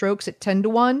starting strokes at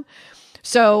 10-1.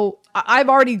 So I've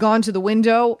already gone to the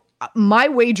window. My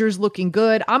wager's looking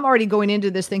good. I'm already going into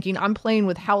this thinking I'm playing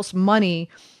with house money.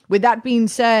 With that being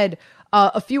said,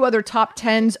 a few other top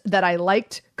 10s that I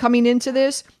liked coming into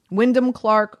this: Wyndham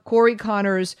Clark, Corey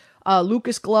Connors,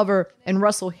 Lucas Glover, and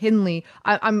Russell Hindley.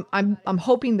 I'm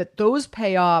hoping that those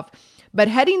pay off. But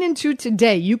heading into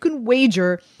today, you can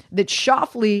wager that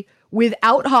Schauffele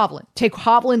without Hovland, take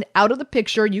Hovland out of the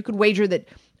picture, you could wager that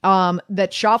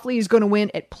that Schauffele is going to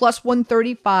win at plus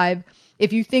 135.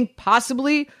 If you think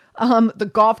possibly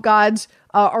the golf gods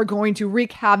are going to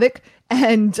wreak havoc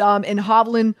and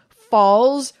Hovland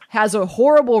falls, has a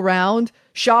horrible round,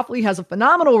 Schauffele has a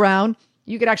phenomenal round,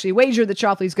 you could actually wager that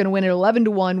Schauffele is going to win at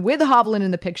 11-1 with Hovland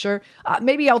in the picture.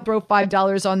 Maybe I'll throw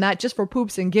 $5 on that just for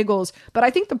poops and giggles. But I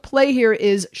think the play here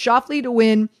is Schauffele to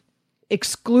win,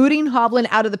 excluding Hovland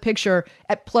out of the picture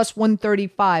at plus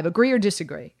 135. Agree or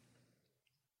disagree?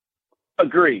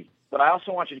 Agree. But I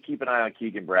also want you to keep an eye on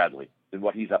Keegan Bradley and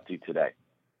what he's up to today.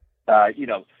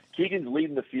 Keegan's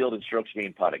leading the field in strokes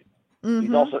gained putting. Mm-hmm.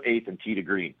 He's also 8th in tee to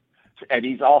green. And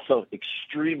he's also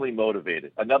extremely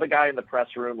motivated. Another guy in the press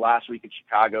room last week in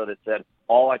Chicago that said,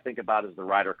 all I think about is the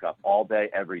Ryder Cup all day,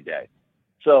 every day.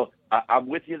 So I'm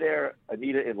with you there,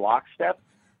 Anita, in lockstep.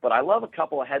 But I love a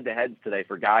couple of head-to-heads today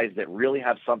for guys that really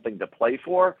have something to play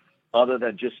for other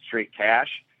than just straight cash.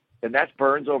 And that's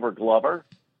Burns over Glover,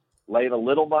 laying a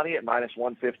little money at minus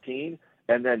 115.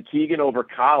 And then Keegan over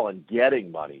Collin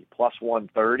getting money, plus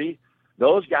 130.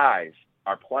 Those guys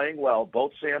are playing well,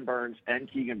 both Sam Burns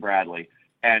and Keegan Bradley,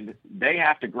 and they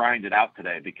have to grind it out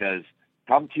today because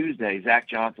come Tuesday, Zach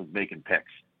Johnson's making picks.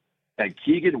 And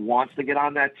Keegan wants to get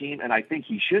on that team, and I think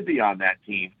he should be on that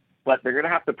team, but they're going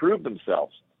to have to prove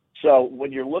themselves. So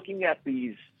when you're looking at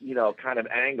these, kind of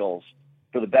angles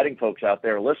for the betting folks out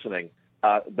there listening,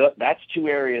 that's two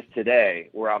areas today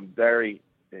where I'm very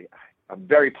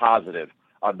positive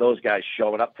on those guys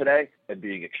showing up today and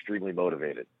being extremely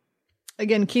motivated.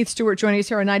 Again, Keith Stewart joining us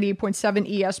here on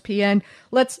 98.7 ESPN.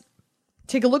 Let's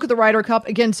take a look at the Ryder Cup.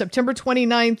 Again, September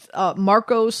 29th,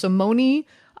 Marco Simoni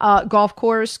Golf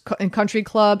Course and Country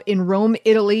Club in Rome,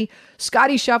 Italy.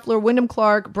 Scotty Scheffler, Wyndham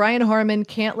Clark, Brian Harman,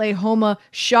 Cantlay, Homa,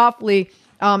 Schauffele.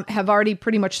 have already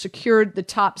pretty much secured the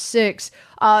top 6.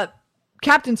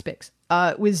 Captain's picks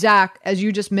with Zach, as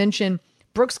you just mentioned,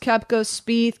 Brooks Koepka,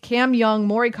 Spieth, Cam Young,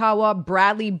 Morikawa,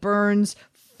 Bradley, Burns,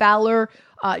 Fowler,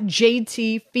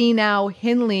 JT, Finau,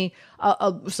 Henley,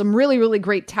 some really, really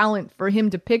great talent for him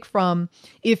to pick from.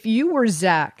 If you were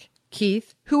Zach,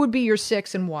 Keith, who would be your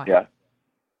 6 and why? Yeah.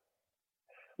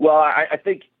 Well, I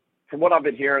think from what I've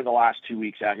been hearing the last 2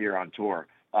 weeks out here on tour,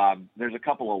 there's a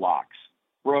couple of locks.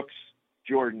 Brooks,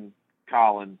 Jordan,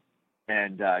 Colin,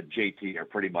 and JT are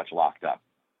pretty much locked up,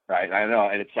 right? I know,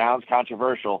 and it sounds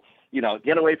controversial.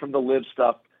 Get away from the live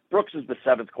stuff. Brooks is the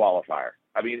 7th qualifier.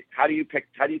 I mean, how do you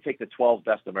take the 12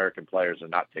 best American players and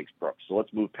not take Brooks? So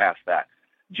let's move past that.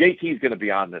 JT is going to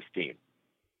be on this team.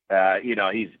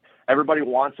 Everybody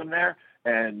wants him there,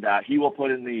 and he will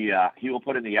put in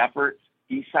the effort.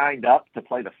 He signed up to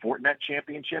play the Fortinet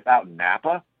Championship out in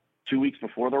Napa 2 weeks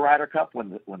before the Ryder Cup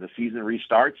when the season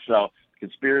restarts. So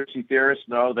conspiracy theorists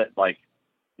know that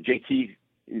JT,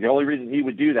 the only reason he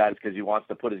would do that is because he wants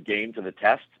to put his game to the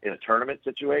test in a tournament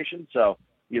situation. So,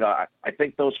 I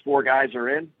think those 4 guys are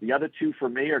in. The other 2 for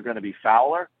me are going to be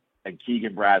Fowler and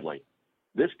Keegan Bradley.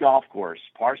 This golf course,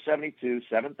 par 72,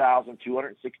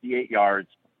 7,268 yards,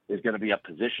 is going to be a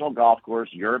positional golf course.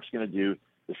 Europe's going to do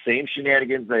the same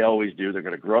shenanigans they always do. They're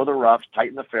going to grow the roughs,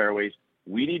 tighten the fairways.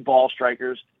 We need ball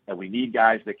strikers, and we need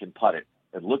guys that can putt it.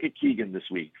 And look at Keegan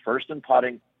this week. 1st in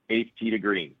putting, 8th tee to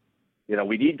green.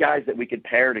 We need guys that we can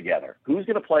pair together. Who's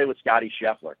going to play with Scotty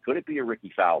Scheffler? Could it be a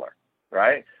Ricky Fowler,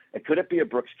 right? And could it be a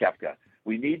Brooks Koepka?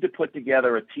 We need to put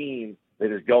together a team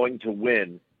that is going to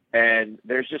win. And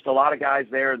there's just a lot of guys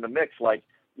there in the mix, like,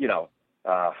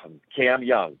 Cam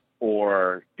Young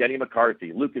or Denny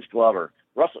McCarthy, Lucas Glover.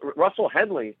 Russell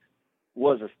Henley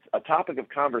was a topic of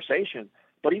conversation,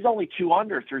 but he's only 2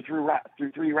 under through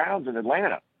 3 rounds in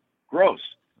Atlanta. Gross.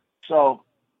 So,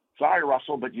 sorry,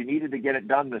 Russell, but you needed to get it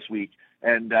done this week.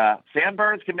 And Sam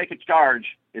Burns can make a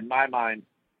charge, in my mind,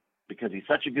 because he's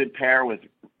such a good pair with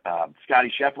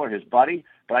Scotty Scheffler, his buddy.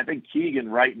 But I think Keegan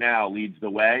right now leads the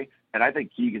way, and I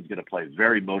think Keegan's going to play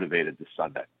very motivated this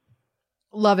Sunday.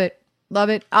 Love it. Love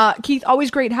it. Keith,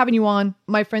 always great having you on,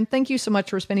 my friend. Thank you so much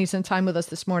for spending some time with us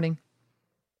this morning.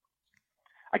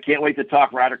 I can't wait to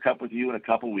talk Ryder Cup with you in a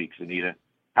couple weeks, Anita.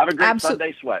 Have a great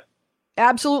Sunday sweat.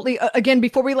 Absolutely. Again,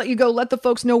 before we let you go, let the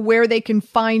folks know where they can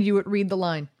find you at Read the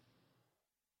Line.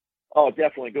 Oh,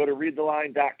 definitely. Go to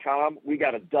readtheline.com. We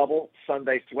got a double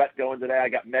Sunday sweat going today. I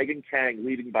got Megan Kang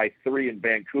leading by 3 in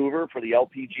Vancouver for the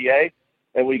LPGA.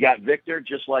 And we got Victor,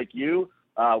 just like you,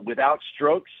 without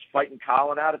strokes, fighting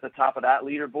Colin out at the top of that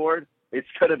leaderboard. It's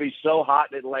going to be so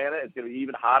hot in Atlanta. It's going to be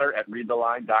even hotter at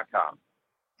readtheline.com.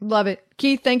 Love it.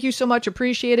 Keith, thank you so much.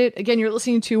 Appreciate it. Again, you're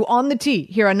listening to On the Tee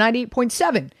here on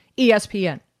 98.7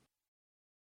 ESPN.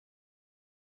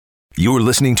 You're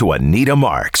listening to Anita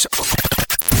Marks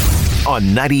on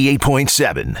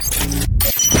 98.7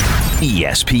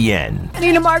 ESPN.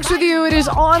 Anita Marks with you. It is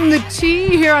On the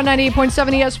Tee here on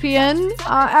 98.7 ESPN.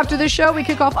 After the show, we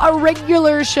kick off our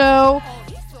regular show.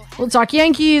 We'll talk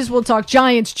Yankees. We'll talk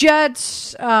Giants,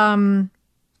 Jets,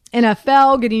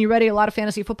 NFL, getting you ready. A lot of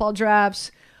fantasy football drafts.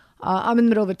 I'm in the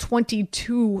middle of a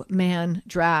 22-man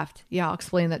draft. Yeah, I'll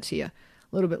explain that to you a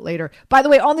little bit later. By the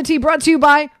way, On the Tee brought to you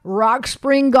by Rock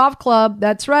Spring Golf Club.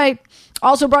 That's right.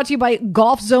 Also brought to you by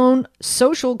Golf Zone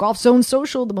Social. Golf Zone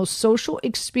Social, the most social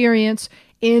experience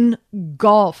in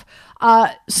golf.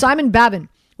 Simon Babin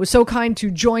was so kind to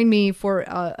join me for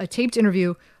a taped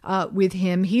interview with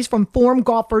him. He's from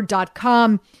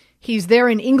formgolfer.com. He's there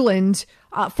in England.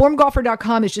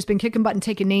 Formgolfer.com has just been kicking butt and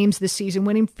taking names this season,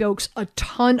 winning folks a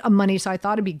ton of money. So I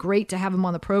thought it'd be great to have him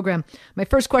on the program. My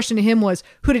first question to him was,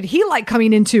 who did he like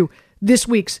coming into this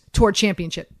week's Tour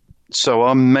Championship? So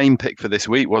our main pick for this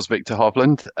week was Viktor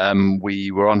Hovland.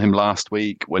 We were on him last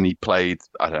week when he played,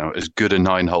 I don't know, as good a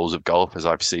 9 holes of golf as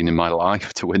I've seen in my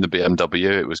life to win the BMW.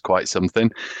 It was quite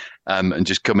something. And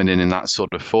just coming in that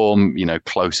sort of form,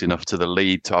 close enough to the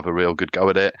lead to have a real good go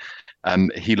at it.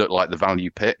 He looked like the value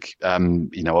pick.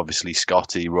 Obviously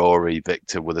Scotty, Rory,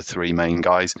 Victor were the 3 main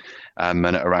guys. And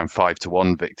at around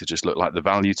 5-1, Victor just looked like the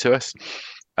value to us.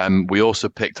 We also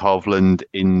picked Hovland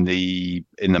in the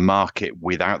market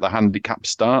without the handicap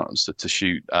start, so to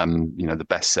shoot the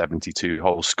best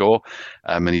 72-hole score,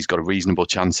 and he's got a reasonable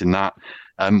chance in that.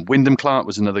 Wyndham Clark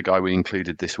was another guy we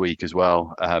included this week as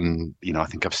well. I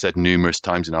think I've said numerous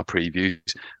times in our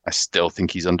previews, I still think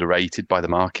he's underrated by the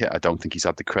market. I don't think he's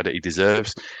had the credit he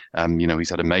deserves. He's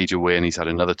had a major win, he's had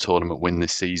another tournament win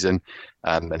this season,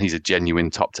 and he's a genuine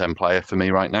top 10 player for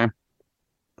me right now.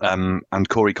 And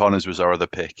Corey Connors was our other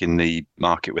pick in the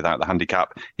market without the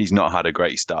handicap. He's not had a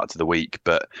great start to the week,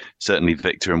 but certainly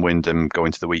Victor and Wyndham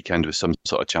going to the weekend with some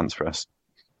sort of chance for us.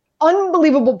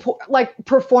 Unbelievable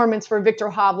performance for Victor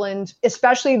Hovland,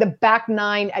 especially the back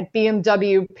nine at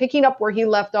BMW, picking up where he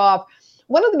left off.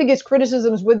 One of the biggest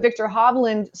criticisms with Victor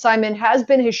Hovland, Simon, has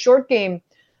been his short game,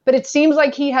 but it seems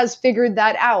like he has figured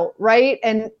that out, right?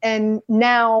 And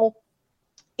now,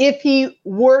 if he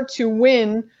were to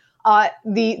win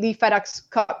the FedEx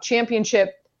Cup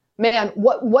Championship, man,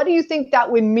 what do you think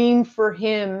that would mean for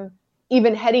him,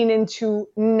 even heading into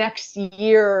next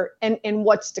year and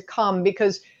what's to come?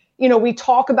 Because, you know, we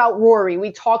talk about Rory,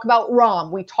 we talk about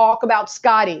Rahm, we talk about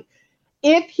Scotty.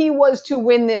 If he was to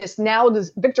win this, now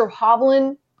does Victor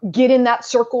Hovland get in that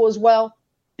circle as well?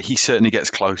 He certainly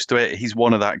gets close to it. He's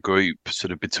one of that group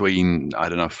sort of between,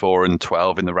 4 and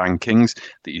 12 in the rankings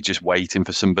that you're just waiting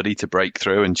for somebody to break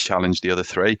through and challenge the other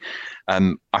three.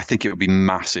 I think it would be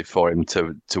massive for him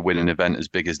to win an event as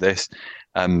big as this.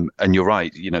 And you're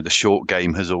right, the short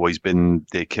game has always been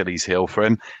the Achilles heel for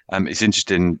him. It's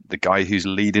interesting, the guy who's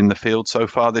leading the field so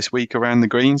far this week around the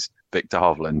greens, Victor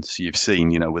Hovland. So you've seen,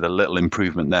 with a little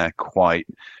improvement there, quite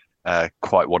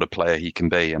what a player he can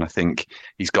be. And I think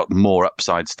he's got more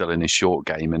upside still in his short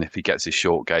game. And if he gets his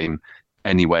short game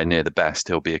anywhere near the best,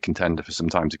 he'll be a contender for some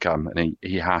time to come. And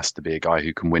he has to be a guy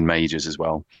who can win majors as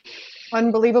well.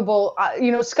 Unbelievable.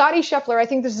 Scotty Scheffler, I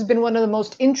think this has been one of the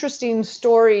most interesting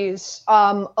stories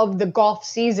of the golf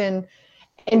season,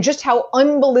 and just how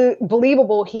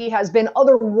unbelievable he has been,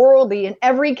 otherworldly in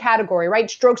every category, right?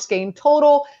 Strokes gained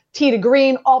total, tee to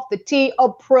green, off the tee,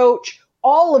 approach,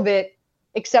 all of it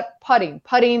except putting.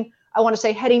 Putting, I want to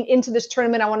say, heading into this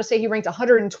tournament, I want to say he ranked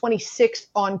 126th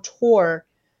on tour.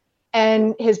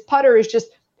 And his putter is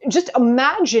just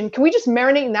imagine, can we just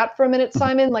marinate in that for a minute,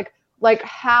 Simon? Like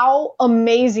how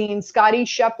amazing Scotty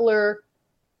Scheffler,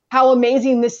 how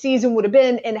amazing this season would have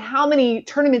been, and how many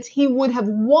tournaments he would have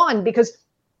won. Because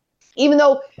even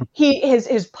though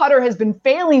his putter has been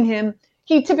failing him,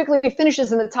 he typically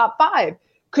finishes in the top 5.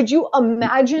 Could you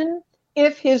imagine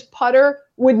if his putter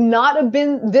would not have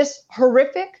been this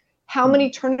horrific, how many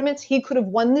tournaments he could have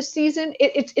won this season?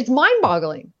 It's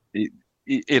mind-boggling.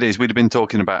 It is. We'd have been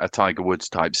talking about a Tiger Woods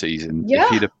type season. Yeah.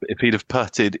 If he'd have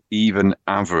putted even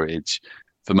average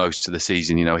for most of the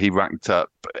season, he racked up,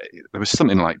 there was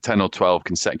something like 10 or 12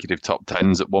 consecutive top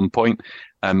 10s at one point,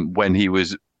 when he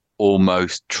was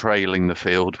almost trailing the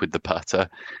field with the putter.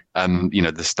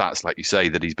 The stats, like you say,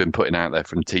 that he's been putting out there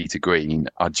from tee to green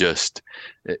are just,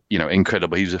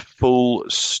 incredible. He was a full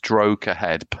stroke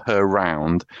ahead per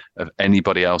round of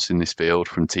anybody else in this field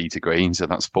from tee to green. So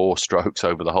that's 4 strokes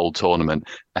over the whole tournament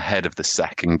ahead of the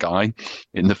second guy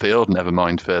in the field, never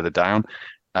mind further down.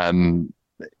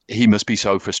 He must be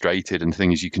so frustrated. And the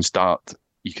thing is, you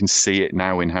can see it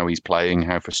now in how he's playing,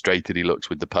 how frustrated he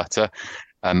looks with the putter.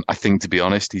 I think, to be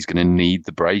honest, he's going to need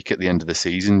the break at the end of the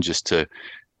season just to,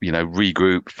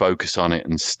 regroup, focus on it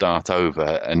and start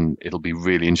over. And it'll be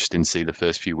really interesting to see the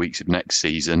first few weeks of next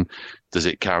season. Does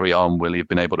it carry on? Will he have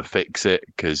been able to fix it?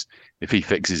 Because if he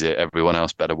fixes it, everyone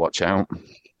else better watch out.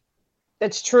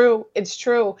 It's true. It's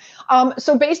true.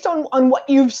 So based on what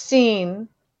you've seen,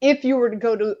 if you were to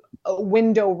go to a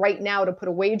window right now to put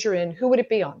a wager in, who would it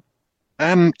be on?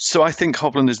 So I think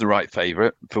Hovland is the right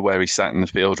favourite for where he's sat in the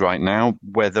field right now.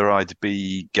 Whether I'd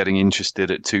be getting interested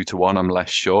at 2-1, I'm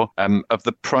less sure. Of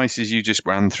the prices you just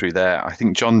ran through there, I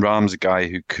think Jon Rahm's a guy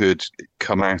who could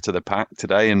come out of the pack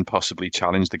today and possibly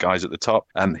challenge the guys at the top.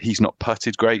 He's not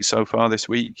putted great so far this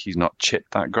week. He's not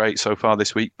chipped that great so far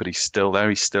this week, but he's still there.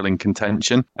 He's still in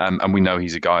contention. And we know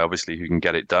he's a guy, obviously, who can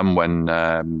get it done when,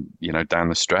 down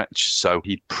the stretch. So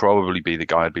he'd probably be the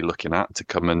guy I'd be looking at to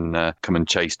come and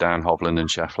chase down Hovland and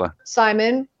Scheffler.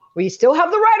 Simon, we still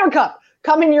have the Ryder Cup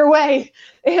coming your way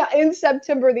in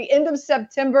September, the end of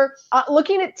September.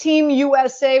 Looking at Team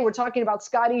USA, we're talking about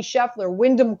Scotty Scheffler,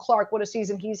 Wyndham Clark, what a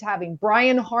season he's having,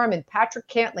 Brian Harman, Patrick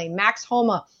Cantlay, Max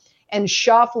Homa, and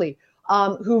Schauffele,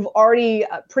 who've already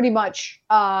pretty much,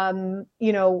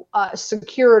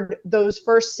 secured those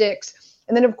first 6.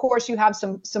 And then, of course, you have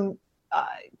some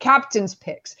captain's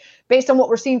picks. Based on what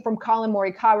we're seeing from Colin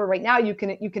Morikawa right now, you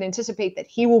can anticipate that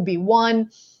he will be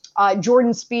one.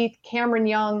 Jordan Spieth, Cameron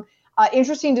Young.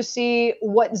 Interesting to see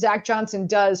what Zach Johnson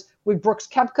does with Brooks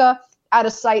Koepka. Out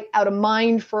of sight, out of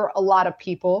mind for a lot of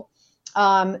people.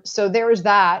 So there is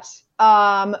that.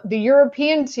 The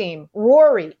European team,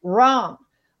 Rory, Rahm,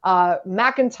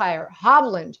 McIntyre,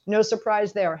 Hovland, no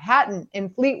surprise there, Hatton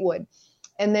and Fleetwood.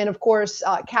 And then, of course,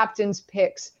 captain's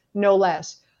picks, no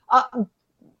less.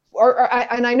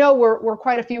 and I know we're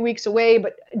quite a few weeks away,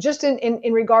 but just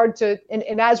in regard to,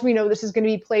 and as we know, this is going to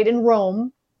be played in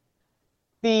Rome.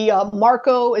 The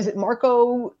Marco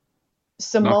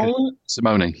Simone?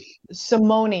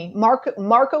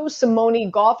 Marco Simone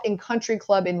Golf and Country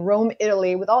Club in Rome,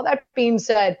 Italy. With all that being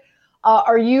said,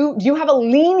 do you have a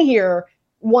lean here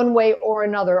one way or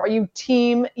another? Are you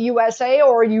Team USA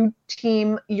or are you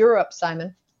Team Europe,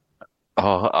 Simon?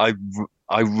 Oh,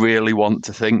 I really want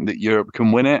to think that Europe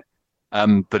can win it,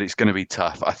 but it's going to be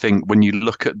tough. I think when you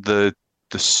look at the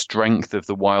strength of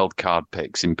the wild card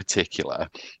picks in particular,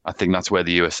 I think that's where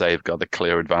the USA have got the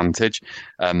clear advantage.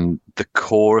 The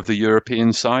core of the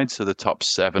European side, so the top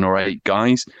 7 or 8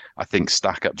 guys, I think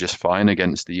stack up just fine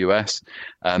against the US.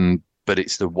 But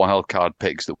it's the wild card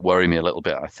picks that worry me a little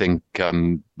bit. I think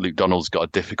Luke Donald's got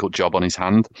a difficult job on his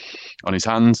hands.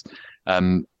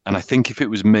 And I think if it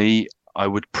was me, I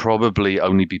would probably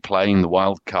only be playing the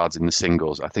wild cards in the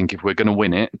singles. I think if we're going to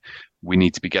win it, we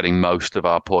need to be getting most of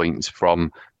our points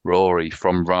from Rory,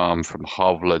 from Rahm, from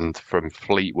Hovland, from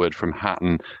Fleetwood, from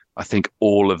Hatton. I think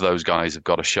all of those guys have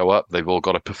got to show up. They've all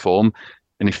got to perform.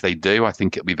 And if they do, I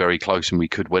think it'll be very close and we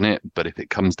could win it. But if it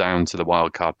comes down to the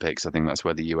wild card picks, I think that's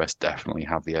where the US definitely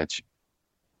have the edge.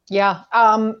 Yeah.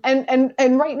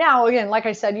 And right now, again, like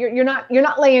I said, you're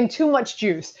not laying too much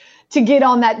juice to get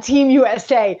on that Team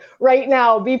USA right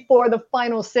now before the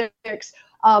final 6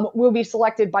 will be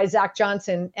selected by Zach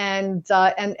Johnson and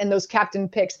those captain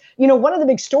picks. You know, one of the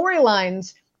big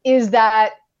storylines is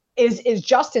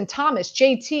Justin Thomas,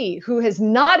 JT, who has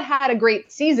not had a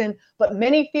great season, but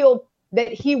many feel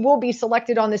that he will be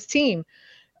selected on this team.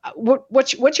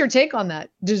 What's your take on that?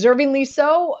 Deservingly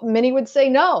so? Many would say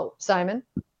no, Simon.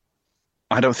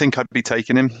 I don't think I'd be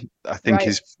taking him. I think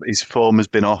his form has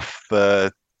been off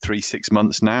for 3-6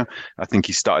 months now. I think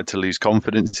he started to lose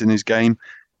confidence in his game.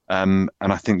 And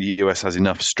I think the US has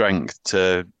enough strength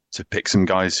to pick some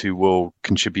guys who will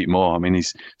contribute more. I mean,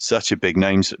 he's such a big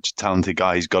name, such a talented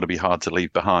guy. He's got to be hard to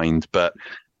leave behind. But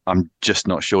I'm just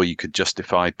not sure you could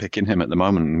justify picking him at the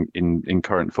moment in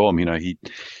current form. He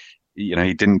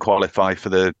didn't qualify for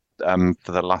the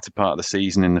latter part of the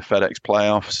season in the FedEx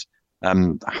playoffs.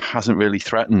 Hasn't really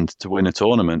threatened to win a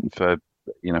tournament for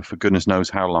goodness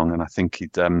knows how long, and I think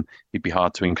he'd be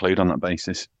hard to include on that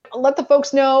basis. Let the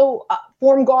folks know,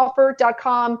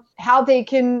 formgolfer.com, how they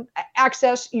can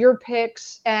access your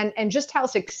picks and just how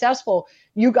successful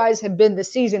you guys have been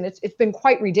this season. It's been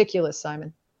quite ridiculous,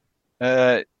 Simon.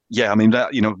 Yeah, I mean,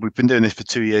 we've been doing this for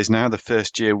 2 years now. The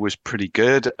first year was pretty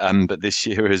good, but this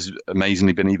year has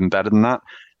amazingly been even better than that.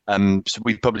 So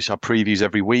we publish our previews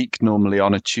every week, normally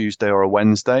on a Tuesday or a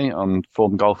Wednesday on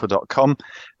formgolfer.com.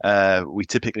 We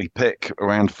typically pick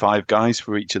around 5 guys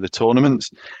for each of the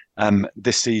tournaments.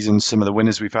 This season, some of the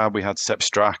winners we had Sepp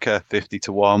Straka,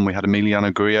 50-1. We had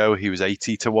Emiliano Grillo, he was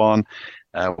 80-1.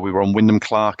 We were on Wyndham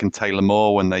Clark and Taylor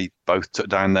Moore when they both took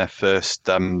down their first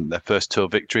tour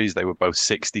victories. They were both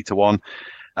 60-1.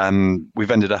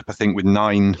 We've ended up, I think, with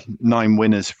nine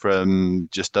winners from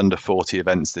just under 40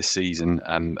 events this season.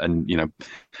 And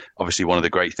obviously one of the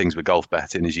great things with golf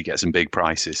betting is you get some big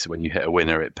prices. When you hit a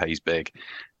winner, it pays big.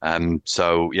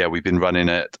 So yeah, we've been running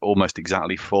at almost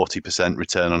exactly 40%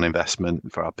 return on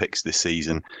investment for our picks this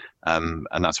season. And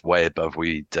that's way above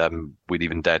we'd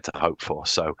even dared to hope for.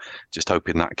 So just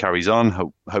hoping that carries on.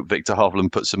 Hope Victor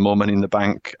Hovland puts some more money in the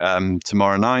bank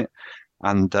tomorrow night.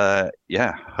 And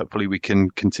hopefully we can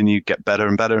continue get better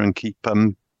and better and keep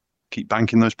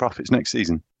banking those profits next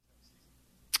season.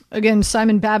 Again,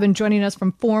 Simon Babin joining us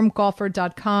from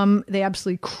formgolfer.com. They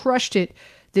absolutely crushed it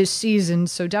this season,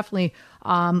 so definitely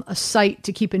a site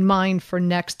to keep in mind for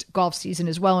next golf season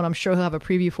as well. And I'm sure he'll have a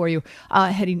preview for you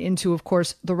heading into, of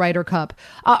course, the Ryder Cup.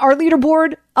 Our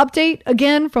leaderboard update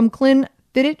again from Clint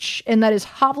Fittich, and that is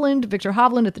Victor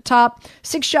Hovland at the top,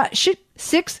 six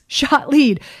shot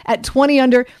lead at 20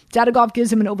 under. Data Golf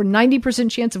gives him an over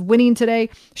 90% chance of winning today.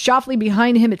 Schauffele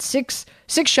behind him at six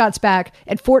shots back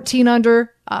at 14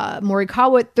 under.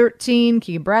 Morikawa at 13,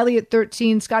 Keegan Bradley at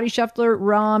 13, Scotty Scheffler,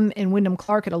 Rahm, and Wyndham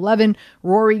Clark at 11,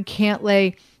 Rory,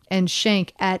 Cantlay, and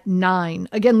Shank at 9.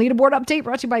 Again, leaderboard update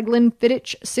brought to you by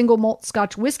Glenfiddich Single Malt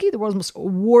Scotch Whiskey, the world's most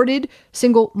awarded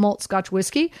single malt Scotch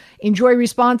whiskey. Enjoy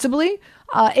responsibly.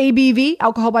 ABV,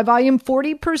 alcohol by volume,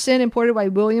 40%, imported by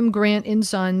William Grant &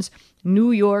 Sons,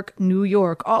 New York, New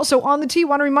York. Also on the tee,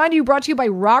 want to remind you, brought to you by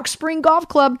Rock Spring Golf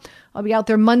Club. I'll be out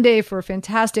there Monday for a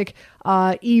fantastic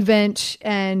event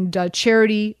and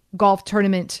charity golf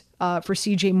tournament for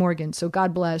CJ Morgan. So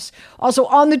God bless. Also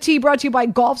on the tee, brought to you by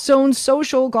Golf Zone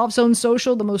Social. Golf Zone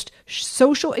Social, the most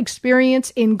social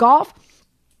experience in golf.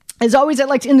 As always, I'd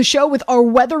like to end the show with our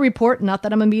weather report. Not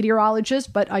that I'm a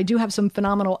meteorologist, but I do have some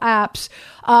phenomenal apps.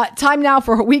 Time now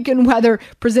for our weekend weather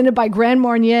presented by Grand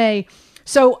Marnier.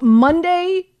 So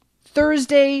Monday,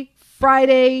 Thursday,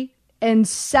 Friday, and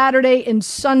Saturday and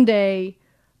Sunday.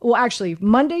 Well, actually,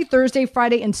 Monday, Thursday,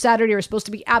 Friday, and Saturday are supposed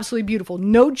to be absolutely beautiful.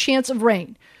 No chance of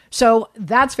rain. So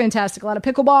that's fantastic. A lot of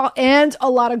pickleball and a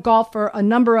lot of golf for a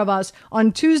number of us.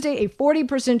 On Tuesday, a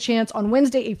 40% chance. On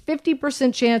Wednesday, a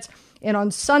 50% chance. And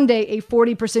on Sunday, a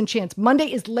 40% chance. Monday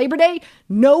is Labor Day.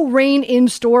 No rain in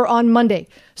store on Monday.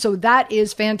 So that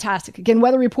is fantastic. Again,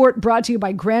 weather report brought to you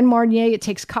by Grand Marnier. It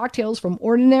takes cocktails from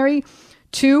ordinary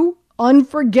to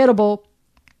unforgettable.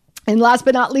 And last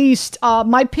but not least,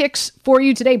 my picks for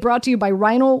you today brought to you by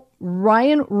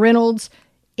Ryan Reynolds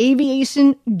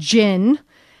Aviation Gin.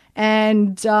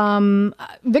 And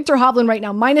Victor Hovland right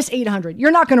now, minus 800.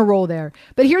 You're not going to roll there.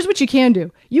 But here's what you can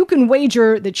do. You can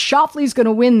wager that Schauffele's going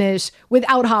to win this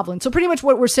without Hovland. So pretty much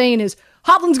what we're saying is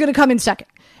Hovland's going to come in second.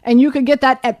 And you could get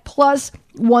that at plus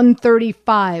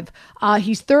 135.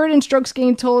 He's third in strokes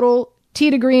gained total,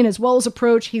 tee to green as well as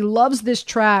approach. He loves this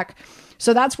track.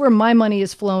 So that's where my money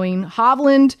is flowing.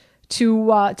 Hovland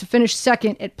to finish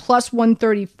second at plus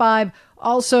 135.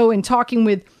 Also, in talking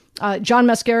with John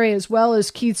Mascari as well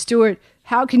as Keith Stewart,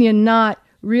 how can you not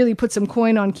really put some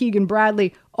coin on Keegan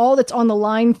Bradley? All that's on the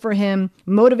line for him,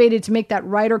 motivated to make that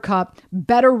Ryder Cup,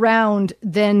 better round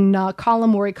than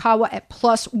Colin Morikawa at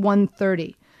plus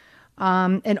 130.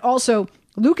 And also,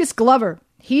 Lucas Glover,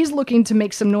 he's looking to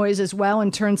make some noise as well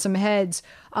and turn some heads.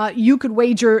 You could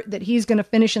wager that he's going to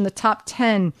finish in the top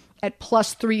 10 at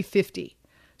plus 350.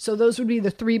 So those would be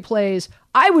the three plays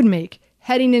I would make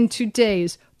heading into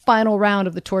today's final round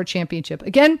of the Tour Championship.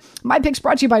 Again, my picks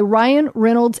brought to you by Ryan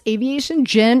Reynolds Aviation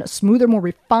Gin, a smoother, more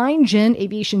refined gin.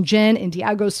 Aviation Gin and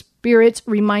Diageo Spirits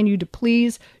remind you to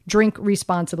please drink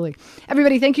responsibly.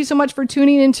 Everybody, thank you so much for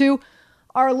tuning into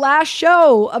our last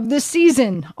show of this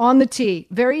season on the tee.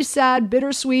 Very sad,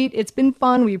 bittersweet. It's been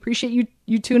fun. We appreciate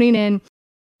you tuning in.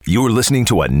 You're listening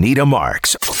to Anita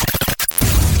Marks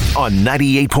on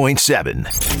 98.7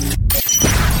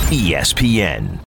 ESPN.